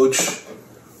a coach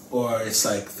or it's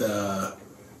like the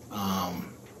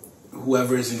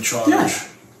whoever is in charge. Yeah.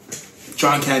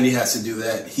 John Candy has to do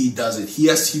that. He does it. He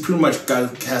pretty much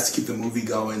has to keep the movie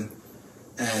going,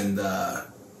 and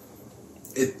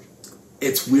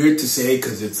it's weird to say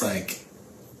because it's like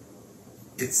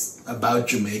it's about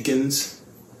Jamaicans,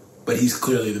 but he's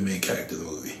clearly the main character of the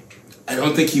movie. I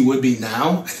don't think he would be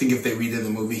now. I think if they redid the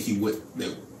movie, he would.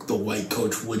 The white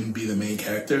coach wouldn't be the main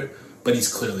character, but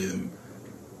he's clearly the.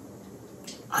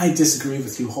 I disagree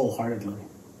with you wholeheartedly.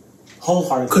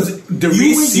 Because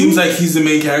Reese seems like he's the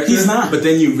main character. He's not. But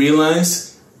then you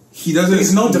realize he doesn't.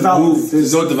 There's no development.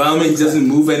 There's no development. He doesn't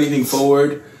move anything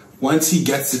forward. Once he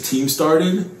gets the team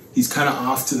started, he's kind of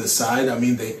off to the side. I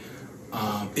mean,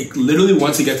 it literally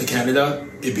once he gets to Canada,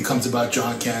 it becomes about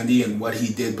John Candy and what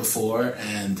he did before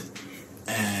and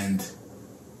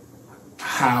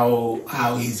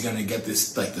how he's gonna get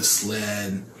this like the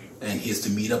sled, and he has to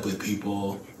meet up with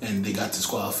people, and they got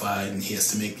disqualified, and he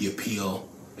has to make the appeal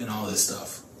and all this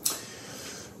stuff.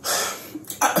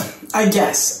 I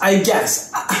guess.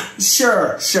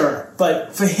 Sure.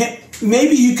 But for him,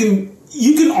 maybe you can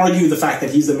argue the fact that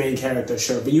he's the main character,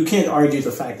 sure, but you can't argue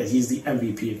the fact that he's the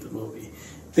MVP of the movie.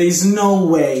 There's no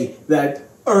way that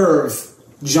Irv,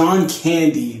 John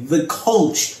Candy, the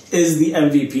coach, is the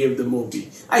MVP of the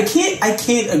movie. I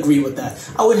can't agree with that.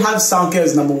 I would have Sanka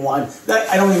as number one.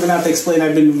 I don't even have to explain.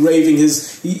 I've been raving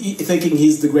thinking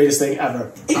he's the greatest thing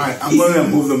ever. All right, I'm going to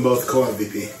move them both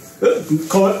co-MVP.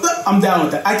 I'm down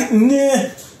with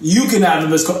that. You can have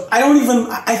him as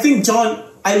I think John,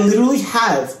 I literally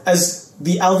have as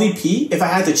the LVP, if I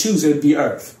had to choose, it would be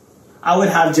Irv. I would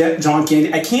have John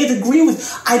Candy. I can't agree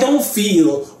with. I don't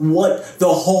feel what the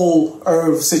whole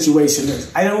Irv situation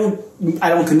is. I don't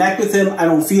connect with him. I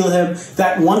don't feel him.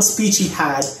 That one speech he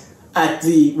had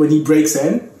when he breaks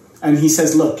in and he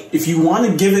says, "Look, if you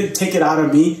want to take it out on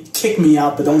me, kick me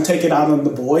out, but don't take it out on the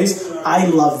boys." I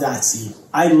love that scene.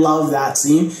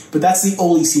 But that's the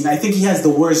only scene. I think he has the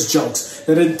worst jokes.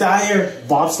 That entire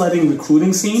bobsledding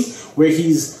recruiting scene where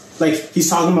he's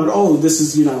talking about, oh, this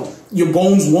is, your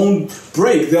bones won't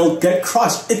break. They'll get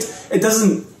crushed. It's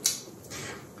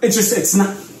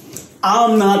not.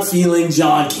 I'm not feeling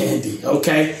John Candy,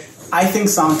 okay? I think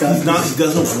Sanka. He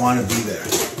doesn't want to be there.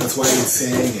 That's why he's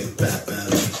saying it that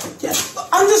badly. Yeah,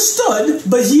 understood,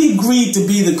 but he agreed to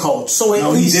be the coach, so at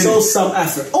least show some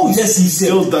effort. Oh, yes, he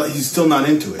did. He's still not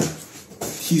into it.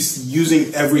 He's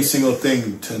using every single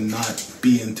thing to not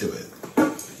be into it.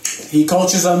 He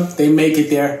coaches them. They make it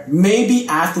there. Maybe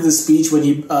after the speech when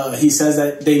he says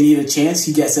that they need a chance,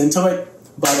 he gets into it.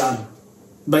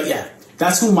 But yeah,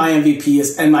 that's who my MVP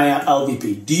is and my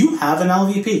LVP. Do you have an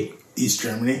LVP? East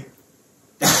Germany.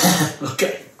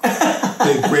 Okay.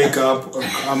 They break up.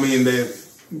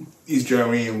 East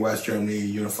Germany and West Germany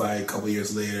unify a couple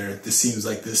years later. This seems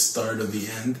like the start of the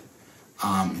end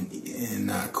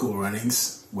in Cool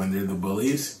Runnings when they're the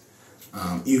bullies.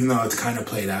 Even though it's kind of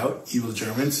played out, evil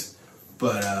Germans.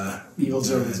 But evil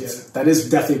Germans, yeah, that is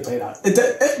definitely played out. But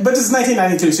it's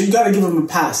 1992, so you got to give them a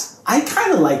pass. I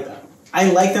kind of like them.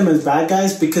 I like them as bad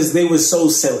guys because they were so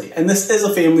silly. And this is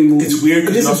a family movie. It's weird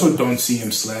because you also don't see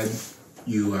him sled.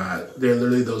 They're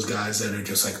literally those guys that are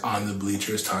just like on the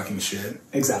bleachers talking shit.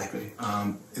 Exactly.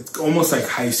 It's almost like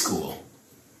high school.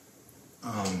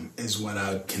 Is what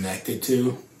I would connect it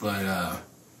to, but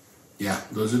yeah,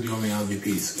 those are the only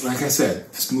LVPs. Like I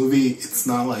said, this movie, it's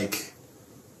not a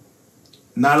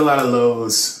lot of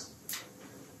lows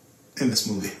in this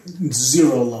movie.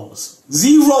 Zero lows,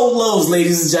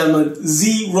 ladies and gentlemen,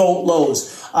 zero lows.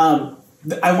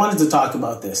 I wanted to talk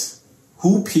about this.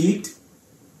 Who peaked?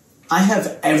 I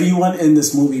have everyone in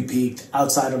this movie peaked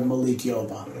outside of Malik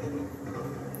Yoba.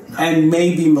 No. And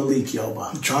maybe Malik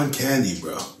Yoba. John Candy,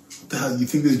 bro. What the hell? You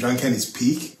think this is John Candy's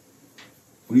peak?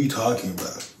 What are you talking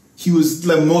about? He was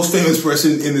the most famous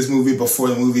person in this movie before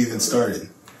the movie even started.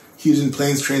 He was in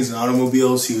Planes, Trains, and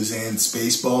Automobiles. He was in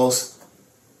Spaceballs.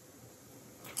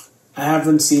 I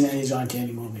haven't seen any John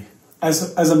Candy movie.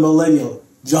 As a millennial,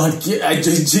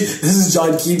 this is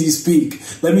John Candy's peak.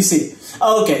 Let me see.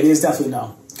 Oh, okay, there's definitely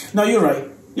no. No, you're right.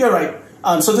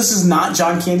 So this is not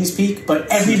John Candy's peak, but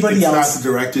everybody else. It's not the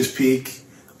director's peak.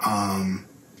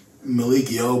 Malik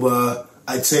Yoba,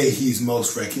 I'd say he's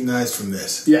most recognized from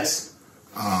this. Yes.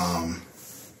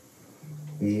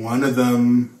 One of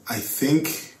them, I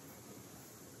think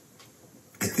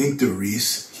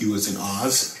DeReese, he was in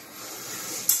Oz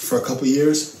for a couple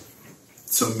years.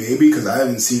 So maybe, because I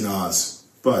haven't seen Oz.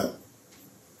 But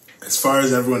as far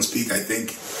as everyone's peak, I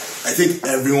think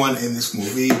everyone in this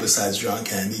movie, besides John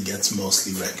Candy, gets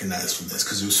mostly recognized from this,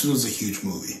 because this was a huge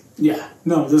movie. Yeah.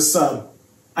 No, this...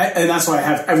 and that's why I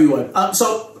have everyone.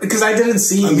 Because I didn't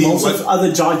see most of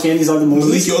other John Candy's other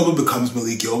movies. Malik Yoba becomes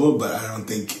Malik Yoba, but I don't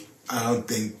think.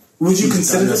 Would you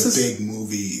consider this a big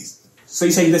movie? So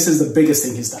you're saying this is the biggest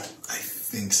thing he's done? I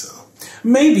think so.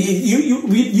 Maybe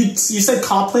you said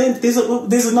Copland.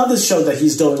 There's another show that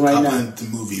he's doing right now. Copland the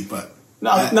movie, but No,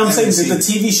 I'm saying the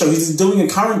TV show. He's doing a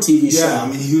current TV show. Yeah, I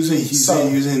mean,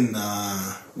 he's in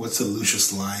what's the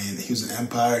Lucius Lyon? He was in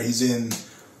Empire. He's in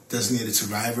Designated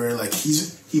Survivor. Like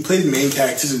he played main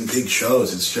characters in big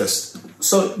shows. It's just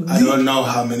I don't know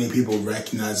how many people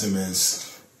recognize him as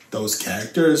those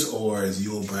characters or as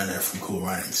Yul Brynner from Cool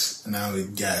Runnings. And I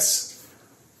would guess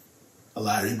a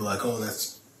lot of people are like, oh,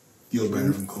 that's Yul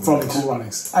Brynner from Cool Runnings. Cool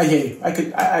Runnings. I hear you.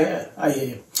 I hear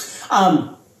you.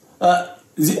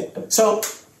 So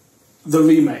the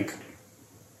remake.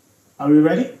 Are we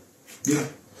ready? Yeah.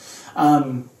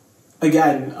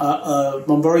 Again,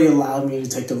 Mumburi allowed me to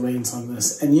take the reins on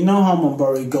this. And you know how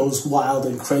Mumburi goes wild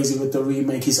and crazy with the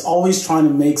remake. He's always trying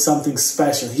to make something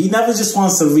special. He never just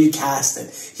wants to recast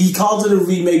it. He called it a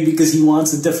remake because he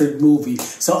wants a different movie.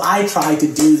 So I tried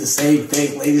to do the same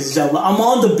thing, ladies and gentlemen. I'm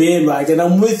on the bandwagon.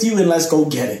 I'm with you and let's go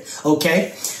get it.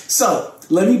 Okay? So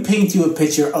let me paint you a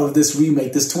picture of this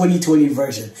remake, this 2020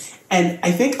 version. And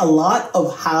I think a lot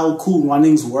of how Cool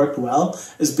Runnings worked well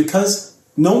is because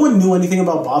no one knew anything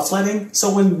about bobsledding.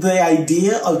 So when the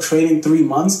idea of training 3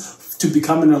 months to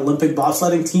become an Olympic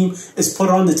bobsledding team is put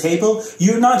on the table,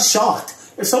 you're not shocked.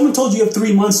 If someone told you have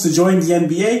 3 months to join the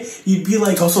NBA, you'd be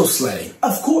like, it's also sledding.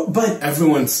 Of course, but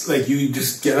everyone's like, you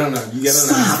just get on a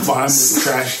farm with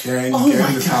trash can, you get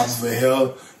on the top of a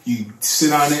hill, you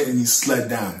sit on it and you sled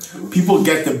down. People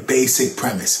get the basic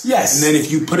premise. Yes. And then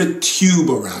if you put a tube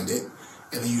around it,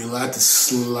 and then you're allowed to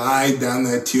slide down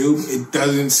that tube, it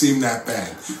doesn't seem that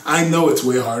bad. I know it's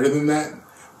way harder than that,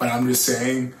 but I'm just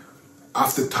saying,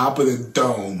 off the top of the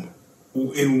dome,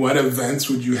 in what events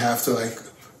would you have to,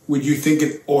 would you think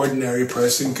an ordinary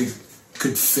person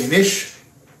could finish?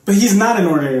 But he's not an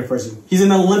ordinary person. He's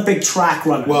an Olympic track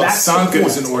runner. Well, Sanka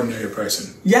is an ordinary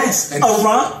person. Yes,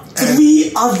 around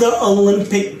 3 other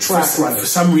Olympic track runners. For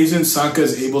some reason, Sanka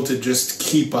is able to just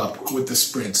keep up with the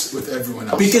sprints with everyone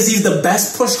else. Because he's the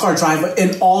best pushcar driver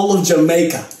in all of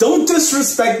Jamaica. Don't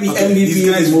disrespect the MVP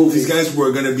of the movie. These guys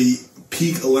were going to be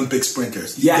peak Olympic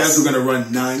sprinters. These guys were going to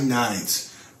run 9 9s.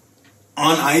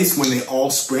 On ice, when they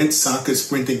all sprint, Sanka's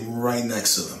sprinting right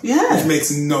next to them. Yeah. Which makes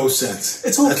no sense.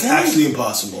 It's okay. That's actually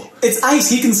impossible. It's ice.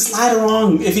 He can slide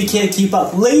around if he can't keep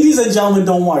up. Ladies and gentlemen,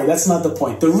 don't worry. That's not the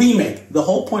point. The remake, the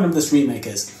whole point of this remake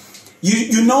is,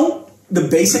 you know the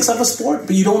basics of a sport,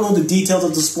 but you don't know the details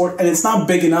of the sport, and it's not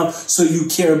big enough so you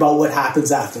care about what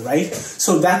happens after, right?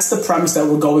 So that's the premise that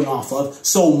we're going off of.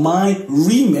 So my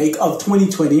remake of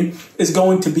 2020 is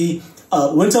going to be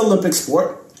a Winter Olympic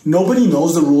sport. Nobody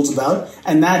knows the rules about,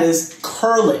 and that is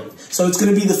curling. So it's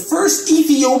going to be the first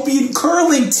Ethiopian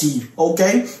curling team,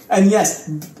 okay? And yes,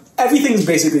 everything's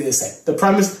basically the same. The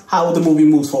premise, how the movie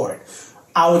moves forward.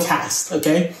 Our cast,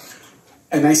 okay?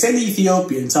 And I say the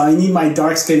Ethiopian, so I need my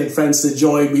dark-skinned friends to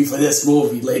join me for this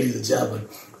movie, ladies and gentlemen.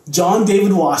 John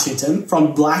David Washington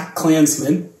from Black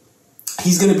Klansman.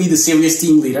 He's going to be the serious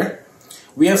team leader.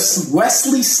 We have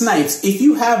Wesley Snipes. If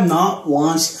you have not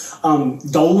watched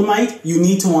Dolomite, you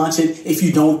need to watch it if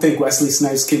you don't think Wesley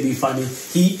Snipes can be funny.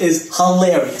 He is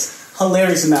hilarious.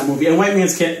 Hilarious in that movie. And White Man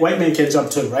Can't Jump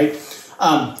too, right?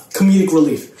 Comedic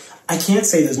relief. I can't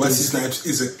say this. Wesley Snipes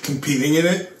is competing in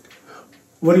it?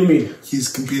 What do you mean? He's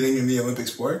competing in the Olympic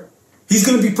sport? He's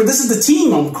going to be... This is the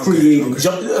team I'm creating.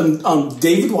 Okay.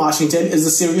 David Washington is the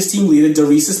serious team leader,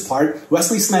 Doris's part.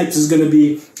 Wesley Snipes is going to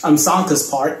be Sanka's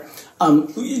part.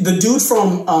 The dude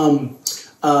from...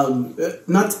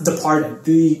 not Departed.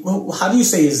 How do you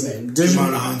say his name?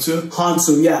 Hansu?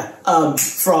 Hansu, yeah.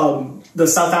 From the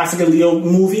South African Leo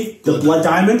movie, The Blood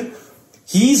Diamond.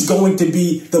 He's going to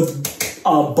be the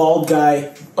bald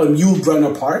guy, Yul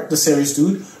Brynner part, the serious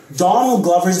dude. Donald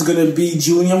Glover is going to be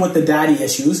Junior with the daddy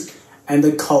issues. And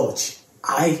the coach.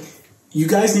 You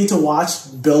guys need to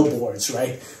watch Billboards,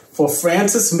 right? For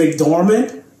Frances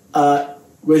McDormand,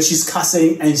 where she's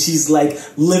cussing and she's like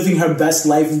living her best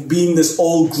life, being this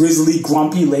old grizzly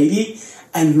grumpy lady,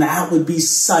 and that would be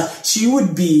she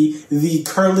would be the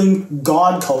curling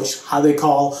god coach, how they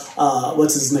call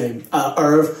what's his name,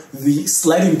 Irv, the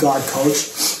sledding god coach.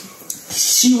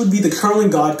 She would be the curling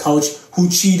god coach who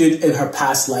cheated in her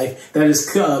past life, that is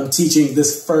teaching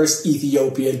this first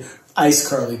Ethiopian ice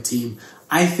curling team.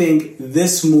 I think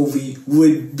this movie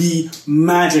would be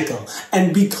magical,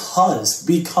 and because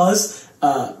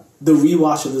the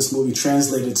rewatch of this movie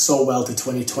translated so well to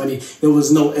 2020. There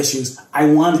was no issues. I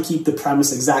want to keep the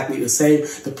premise exactly the same,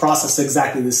 the process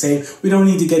exactly the same. We don't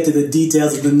need to get to the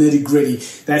details of the nitty-gritty.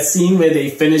 That scene where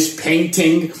they finished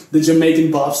painting the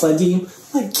Jamaican bobsled team,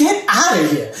 like, get out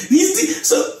of here.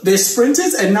 So they're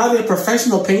sprinters and now they're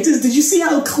professional painters. Did you see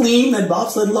how clean that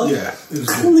bobsled looked? Yeah.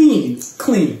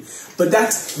 Clean. But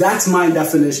that's my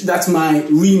definition. That's my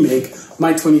remake,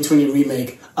 my 2020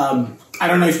 remake. I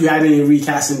don't know if you had any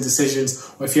recasting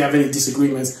decisions or if you have any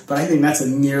disagreements, but I think that's a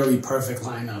nearly perfect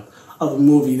lineup of a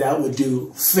movie that would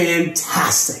do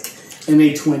fantastic in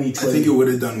a 2020. I think it would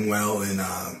have done well in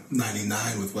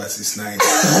 '99 with Wesley Snipes.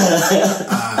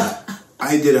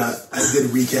 I did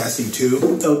recasting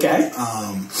too. Okay.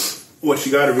 What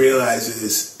you got to realize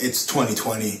is it's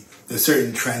 2020. There's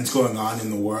certain trends going on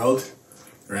in the world,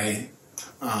 right?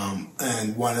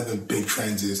 And one of the big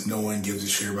trends is no one gives a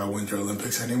shit about Winter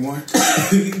Olympics anymore.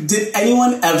 Did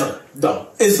anyone ever, though?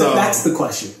 That's the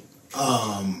question.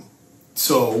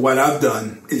 So what I've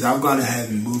done is I've gone ahead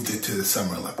and moved it to the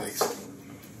Summer Olympics.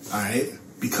 All right?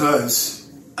 Because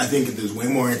I think if there's way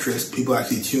more interest, people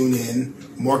actually tune in,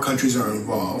 more countries are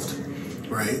involved,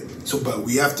 right? So, but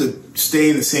we have to stay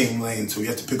in the same lane. So we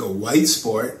have to pick a white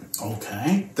sport.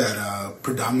 Okay. That a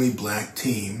predominantly black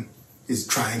team is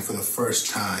trying for the first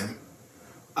time.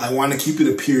 I want to keep it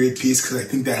a period piece because I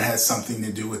think that has something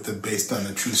to do with the based on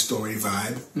a true story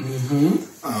vibe.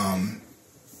 Mm-hmm.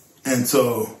 And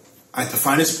so I had to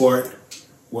find a sport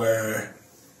where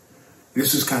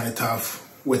this was kind of tough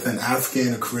with an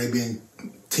African or Caribbean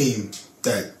team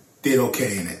that did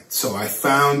okay in it. So I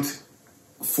found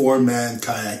 4-man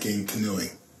kayaking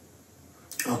canoeing.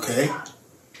 Okay? Oh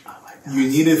my God. You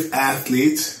needed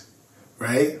athletes,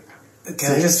 right?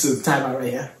 Can I just time out right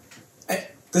here?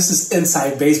 This is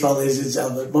inside baseball, ladies and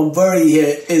gentlemen. Mumbury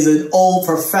here is an old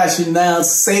professional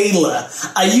sailor.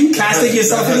 Are you casting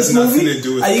yourself in this movie?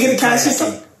 Are you going to cast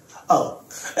yourself? Oh,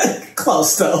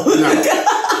 close though. No.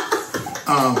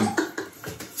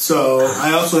 So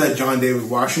I also had John David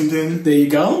Washington. There you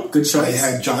go. Good choice. I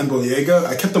had John Boyega.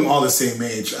 I kept them all the same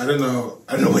age. I don't know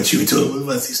what you were doing with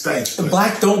Wesley Snipes. The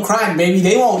black don't cry, baby.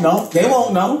 They won't know. They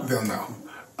won't know. They'll know.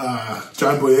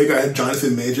 John Boyega. I had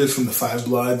Jonathan Majors from the Five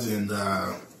Bloods and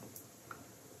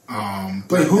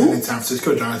wait, who? In San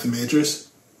Francisco, Jonathan Majors.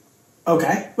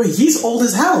 Okay. Wait, he's old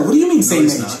as hell. What do you mean same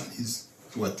age? Not. He's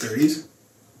what, 30s?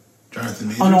 Jonathan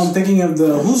Majors. Oh no, I'm thinking of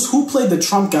who played the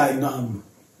Trump guy.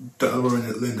 The other in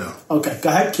Lindo. Okay, go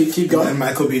ahead. Keep going. And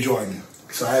Michael B. Jordan.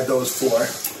 So I have those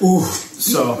 4. Ooh.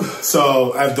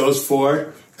 So I have those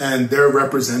 4, and they're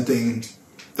representing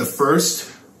the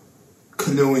first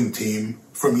canoeing team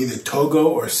from either Togo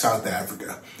or South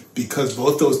Africa, because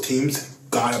both those teams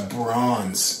got a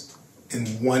bronze at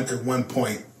one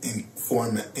point in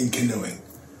canoeing.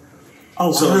 Oh,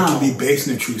 wow. So it can be based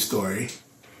on a true story,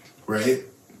 right?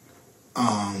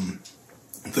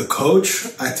 The coach,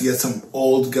 I had to get some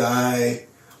old guy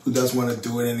who doesn't want to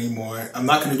do it anymore. I'm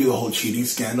not going to do the whole cheating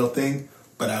scandal thing,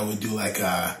 but I would do like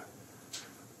a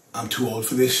I'm too old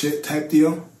for this shit type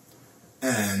deal.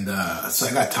 And so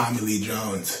I got Tommy Lee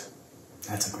Jones.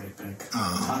 That's a great pick.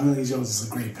 Tommy Lee Jones is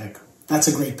a great pick. That's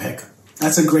a great pick.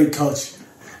 That's a great coach.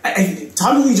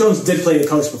 Tommy Lee Jones did play a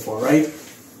coach before, right?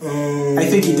 I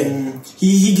think he did.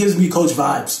 He gives me coach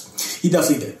vibes. He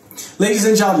definitely did. Ladies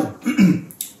and gentlemen,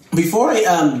 before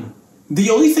I the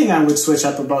only thing I would switch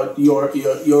up about your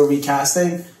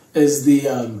recasting is the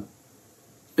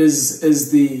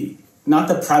not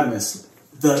the premise,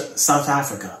 the South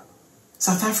Africa.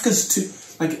 South Africa's too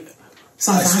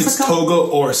South Africa. It's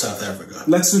Togo or South Africa.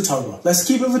 Let's do Togo. Let's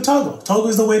keep it with Togo. Togo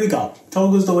is the way to go.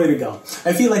 Togo is the way to go.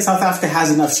 I feel like South Africa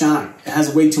has enough shine. It has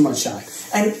way too much shine.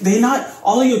 And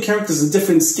all of your characters are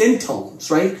different skin tones,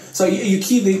 right? So you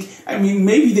keep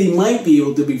maybe they might be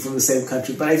able to be from the same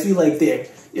country, but I feel like they're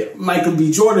Michael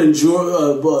B. Jordan,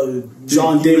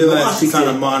 John David Washington. It's not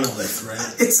a monolith,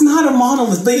 right? It's not a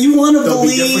monolith, but you want to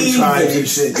believe There'll be different tribes and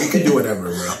shit. You can do whatever,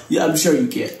 bro. Yeah, I'm sure you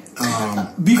can.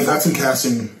 I got some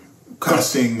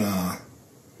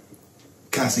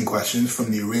casting questions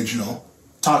from the original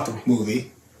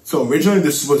movie. So originally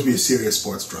this was supposed to be a serious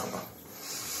sports drama.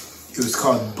 It was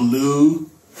called Blue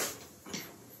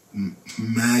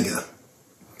MAGA.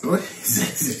 What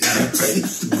is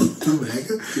that? Blue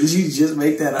MAGA? Did you just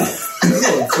make that up? No,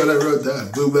 that's what I wrote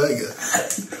down. Blue MAGA.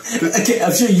 Okay,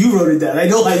 I'm sure you wrote it down. I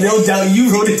know doubt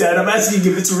you wrote it down. I'm asking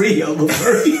if it's real.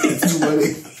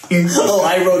 Oh,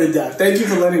 I wrote it down. Thank you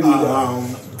for letting me know.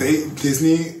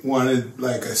 Disney wanted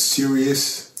like a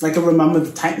serious, like a Remember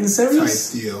the Titans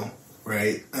series type deal,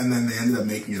 right? And then they ended up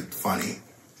making it funny,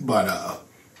 but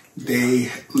they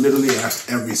literally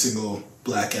asked every single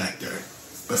black actor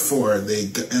before they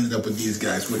ended up with these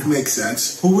guys, which makes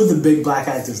sense. Who were the big black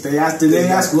actors? Did they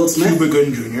ask Will Smith? Cuba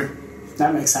Gooding Jr.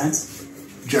 That makes sense.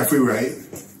 Jeffrey Wright.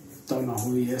 Don't know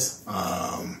who he is.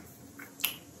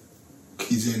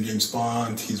 He's in James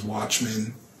Bond. He's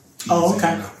Watchmen.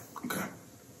 Okay. Okay.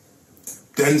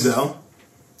 Denzel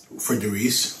for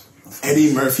Derice.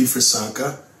 Eddie Murphy for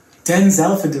Sanka.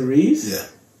 Denzel for Derice? Yeah.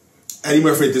 Eddie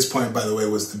Murphy at this point, by the way,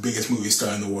 was the biggest movie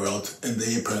star in the world, and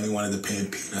they apparently wanted to pay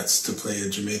him peanuts to play a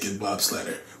Jamaican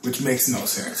bobsledder, which makes no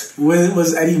sense.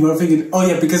 Was Eddie Murphy? Oh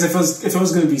yeah, because if it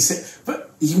was going to be, but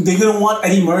they're going to want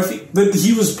Eddie Murphy, but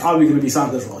he was probably going to be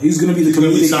Sanka's role. He was going to be the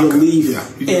comedic relief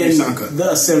in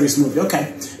a serious movie.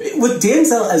 Okay, with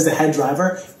Denzel as the head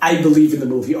driver, I believe in the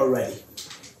movie already.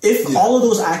 If all of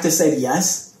those actors said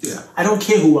yes. Yeah, I don't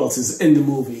care who else is in the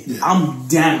movie. Yeah. I'm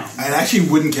down. I actually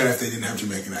wouldn't care if they didn't have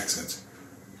Jamaican accents.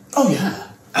 Oh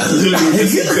yeah,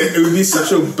 it would be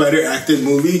such a better acted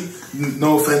movie.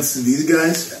 No offense to these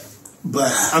guys,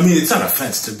 but I mean it's not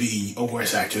offense to be a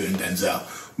worse actor than Denzel.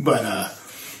 But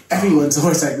everyone's a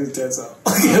worse actor than Denzel.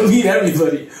 I mean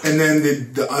everybody. And then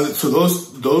the other, so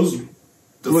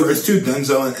the first two,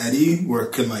 Denzel and Eddie,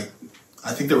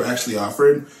 I think they were actually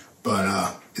offered,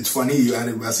 but. It's funny you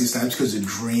added Wesley Snipes because the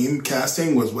dream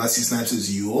casting was Wesley Snipes as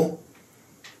Yul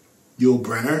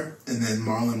Brenner, and then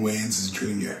Marlon Wayans as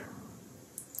Junior.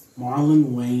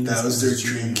 Marlon Wayans. That was their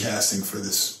dream casting for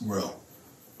this role.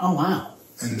 Oh wow!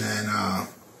 And then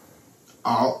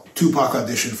Tupac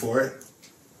auditioned for it.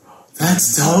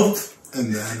 That's dope.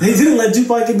 And then they didn't let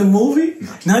Tupac in the movie.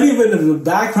 No. Not even a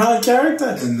background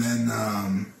character. And then.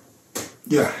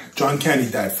 Yeah, John Candy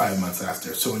died 5 months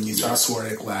after. So when you saw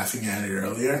Swardick laughing at it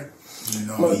earlier, you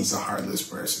know he's a heartless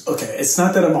person. Okay, it's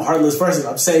not that I'm a heartless person.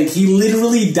 I'm saying he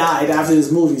literally died after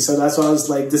this movie. So that's why I was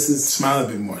like, this is... Smile a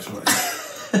bit more, Swardick.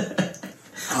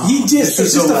 He just...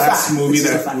 This is the last movie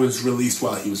that was released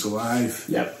while he was alive.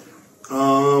 Yep.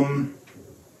 And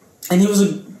he was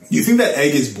a... You think that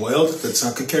egg is boiled? That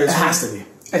Sanka carries? It has to be.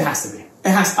 It has to be.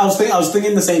 I was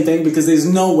thinking the same thing because there's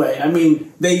no way. I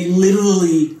mean, they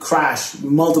literally crash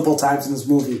multiple times in this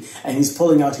movie, and he's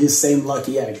pulling out his same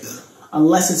lucky egg.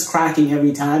 Unless it's cracking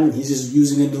every time, and he's just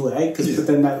using a new egg, but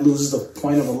then that loses the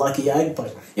point of a lucky egg.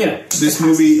 But you know, this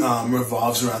movie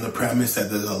revolves around the premise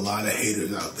that there's a lot of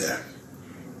haters out there.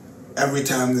 Every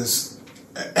time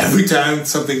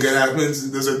something good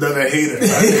happens, there's another hater.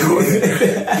 There's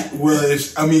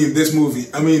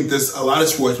a lot of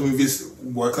sports movies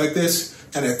work like this,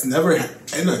 and it's never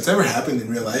happened in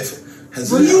real life.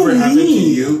 Has it ever happened to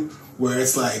you where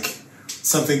it's like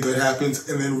something good happens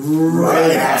and then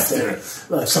right after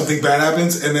something bad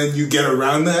happens, and then you get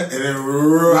around that, and then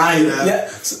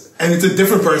and it's a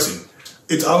different person.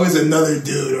 It's always another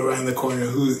dude around the corner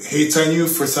who hates on you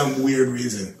for some weird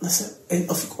reason. Listen,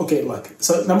 okay, look.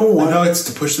 So number one, I know it's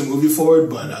to push the movie forward,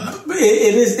 but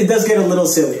it does get a little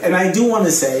silly. And I do want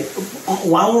to say,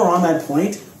 while we're on that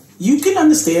point, you can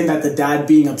understand that the dad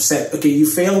being upset. Okay, you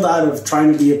failed out of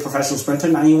trying to be a professional sprinter.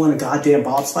 Now you want a goddamn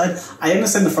bobsled. I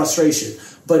understand the frustration,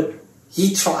 but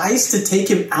he tries to take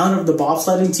him out of the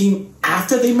bobsledding team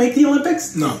after they make the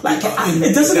Olympics? No.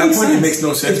 It doesn't make sense. It makes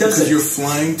no sense because you're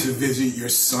flying to visit your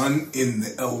son in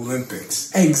the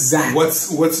Olympics. Exactly.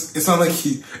 It's not like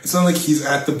he's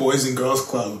at the Boys and Girls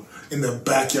Club in the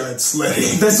backyard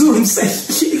sledding. That's what I'm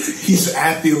saying. He's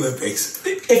at the Olympics.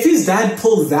 If his dad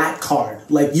pulled that card,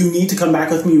 like, you need to come back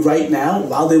with me right now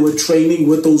while they were training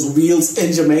with those wheels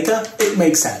in Jamaica, it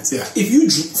makes sense. Yeah. If you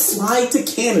fly to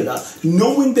Canada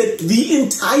knowing that the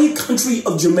entire country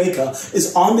of Jamaica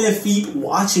is on their feet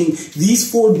watching these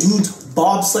four dudes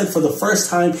bobsled for the first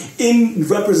time in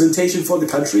representation for the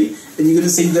country, and you're going to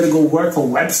say you're going to go work for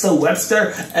Webster,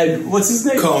 and what's his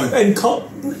name? Cohen. And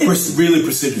really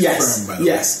prestigious firm, by the way.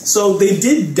 Yes. So they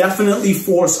did definitely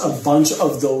force a bunch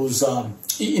of those...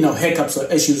 hiccups or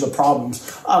issues or problems.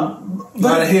 A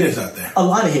lot of haters out there. A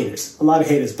lot of haters.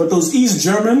 But those East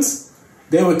Germans,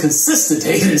 they were consistent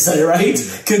haters, right?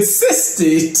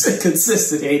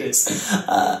 Consistent haters.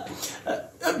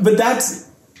 But that's...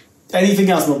 Anything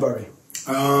else, Mulberry?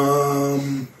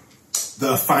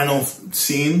 The final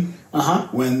scene,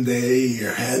 when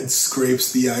your head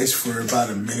scrapes the ice for about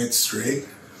a minute straight.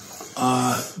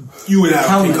 You would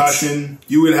have concussion.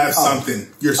 You would have something.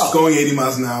 You're going 80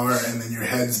 miles an hour, and then your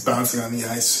head's bouncing on the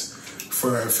ice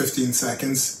for 15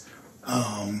 seconds.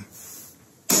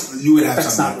 You would have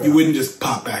something. You wouldn't just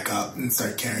pop back up and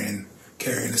start carrying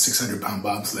a 600-pound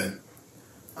bobsled.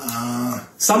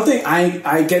 Something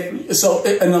I get, so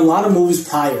in a lot of movies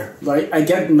prior, right, I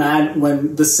get mad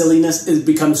when the silliness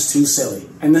becomes too silly.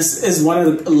 And this is one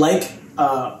of the,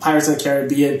 Pirates of the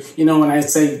Caribbean, when I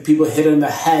say people hit in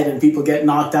the head and people get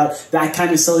knocked out, that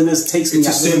kind of silliness takes me out.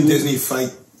 It's the same Disney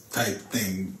fight type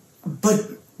thing.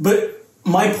 But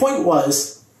my point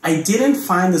was, I didn't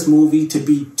find this movie to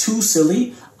be too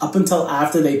silly up until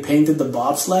after they painted the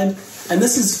bobsled. And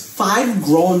this is 5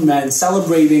 grown men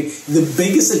celebrating the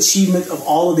biggest achievement of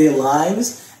all of their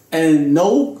lives. And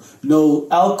no no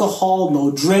alcohol,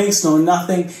 no drinks, no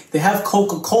nothing. They have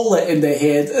Coca-Cola in their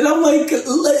hand. And I'm like,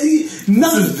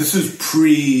 nothing. This is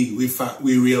pre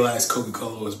we realized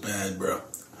Coca-Cola was bad, bro.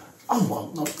 Oh,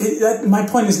 well, no. My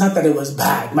point is not that it was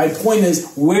bad. My point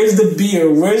is, where's the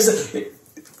beer? Where's the...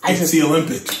 It's the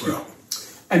Olympics, bro.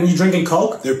 And you drinking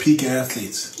Coke? They're peak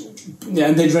athletes. Yeah,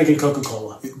 and they're drinking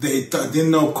Coca-Cola. They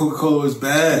didn't know Coca-Cola was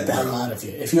bad. Get the hell out of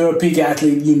here. If you're a peak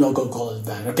athlete, you know Coca-Cola is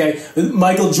bad, okay?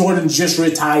 Michael Jordan just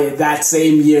retired that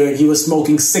same year, and he was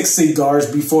smoking 6 cigars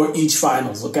before each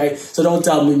finals, okay? So don't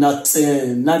tell me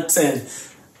nothing.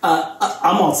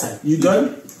 I'm all set. You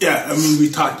good? Yeah, I mean, we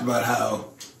talked about how...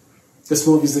 This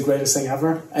movie's the greatest thing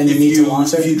ever, and you need to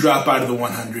watch it. If you drop out of the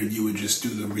 100, you would just do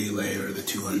the relay or the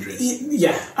 200.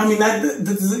 Yeah, I mean,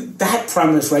 that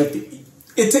premise, right?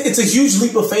 It's a huge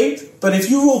leap of faith, but if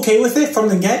you're okay with it from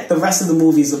the get, the rest of the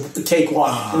movie is a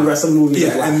cakewalk, and the rest of the movie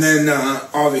is and then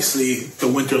obviously the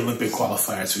Winter Olympic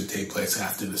qualifiers would take place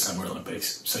after the Summer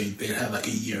Olympics, so they'd have like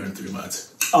a year and 3 months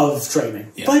of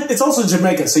training. Yeah. But it's also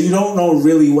Jamaica, so you don't know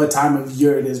really what time of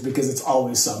year it is because it's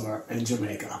always summer in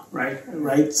Jamaica,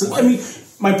 right? So what? I mean,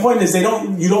 my point is you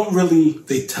don't really.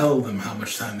 They tell them how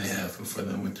much time they have for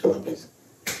the Winter Olympics.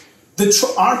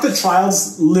 Aren't the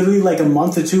trials literally like a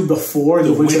month or two before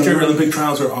the Winter Olympic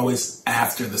trials are always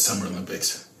after the Summer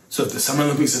Olympics. So if the Summer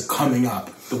Olympics are coming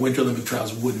up, the Winter Olympic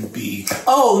trials wouldn't be...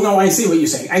 Oh, no, I see what you're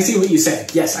saying.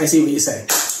 Yes, I see what you're saying.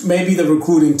 Maybe the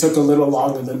recruiting took a little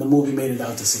longer than the movie made it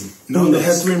out to seem. No, they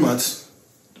had 3 months.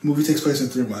 The movie takes place in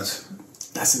 3 months.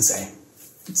 That's insane.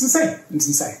 It's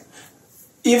insane.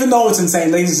 Even though it's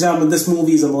insane, ladies and gentlemen, this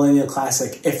movie is a millennial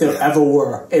classic, if there ever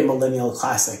were a millennial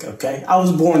classic, okay? I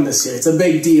was born this year. It's a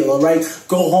big deal, all right?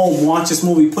 Go home, watch this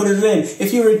movie, put it in.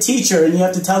 If you're a teacher and you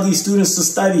have to tell these students to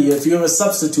study, if you're a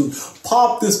substitute,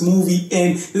 pop this movie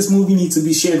in. This movie needs to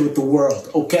be shared with the world,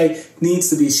 okay?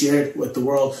 Needs to be shared with the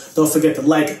world. Don't forget to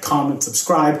like, comment,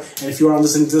 subscribe. And if you are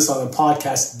listening to this on a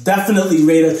podcast, definitely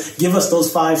rate it. Give us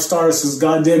those 5 stars because,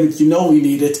 goddamn it, you know we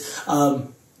need it.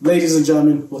 Ladies and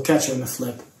gentlemen, we'll catch you on the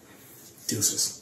flip. Deuces.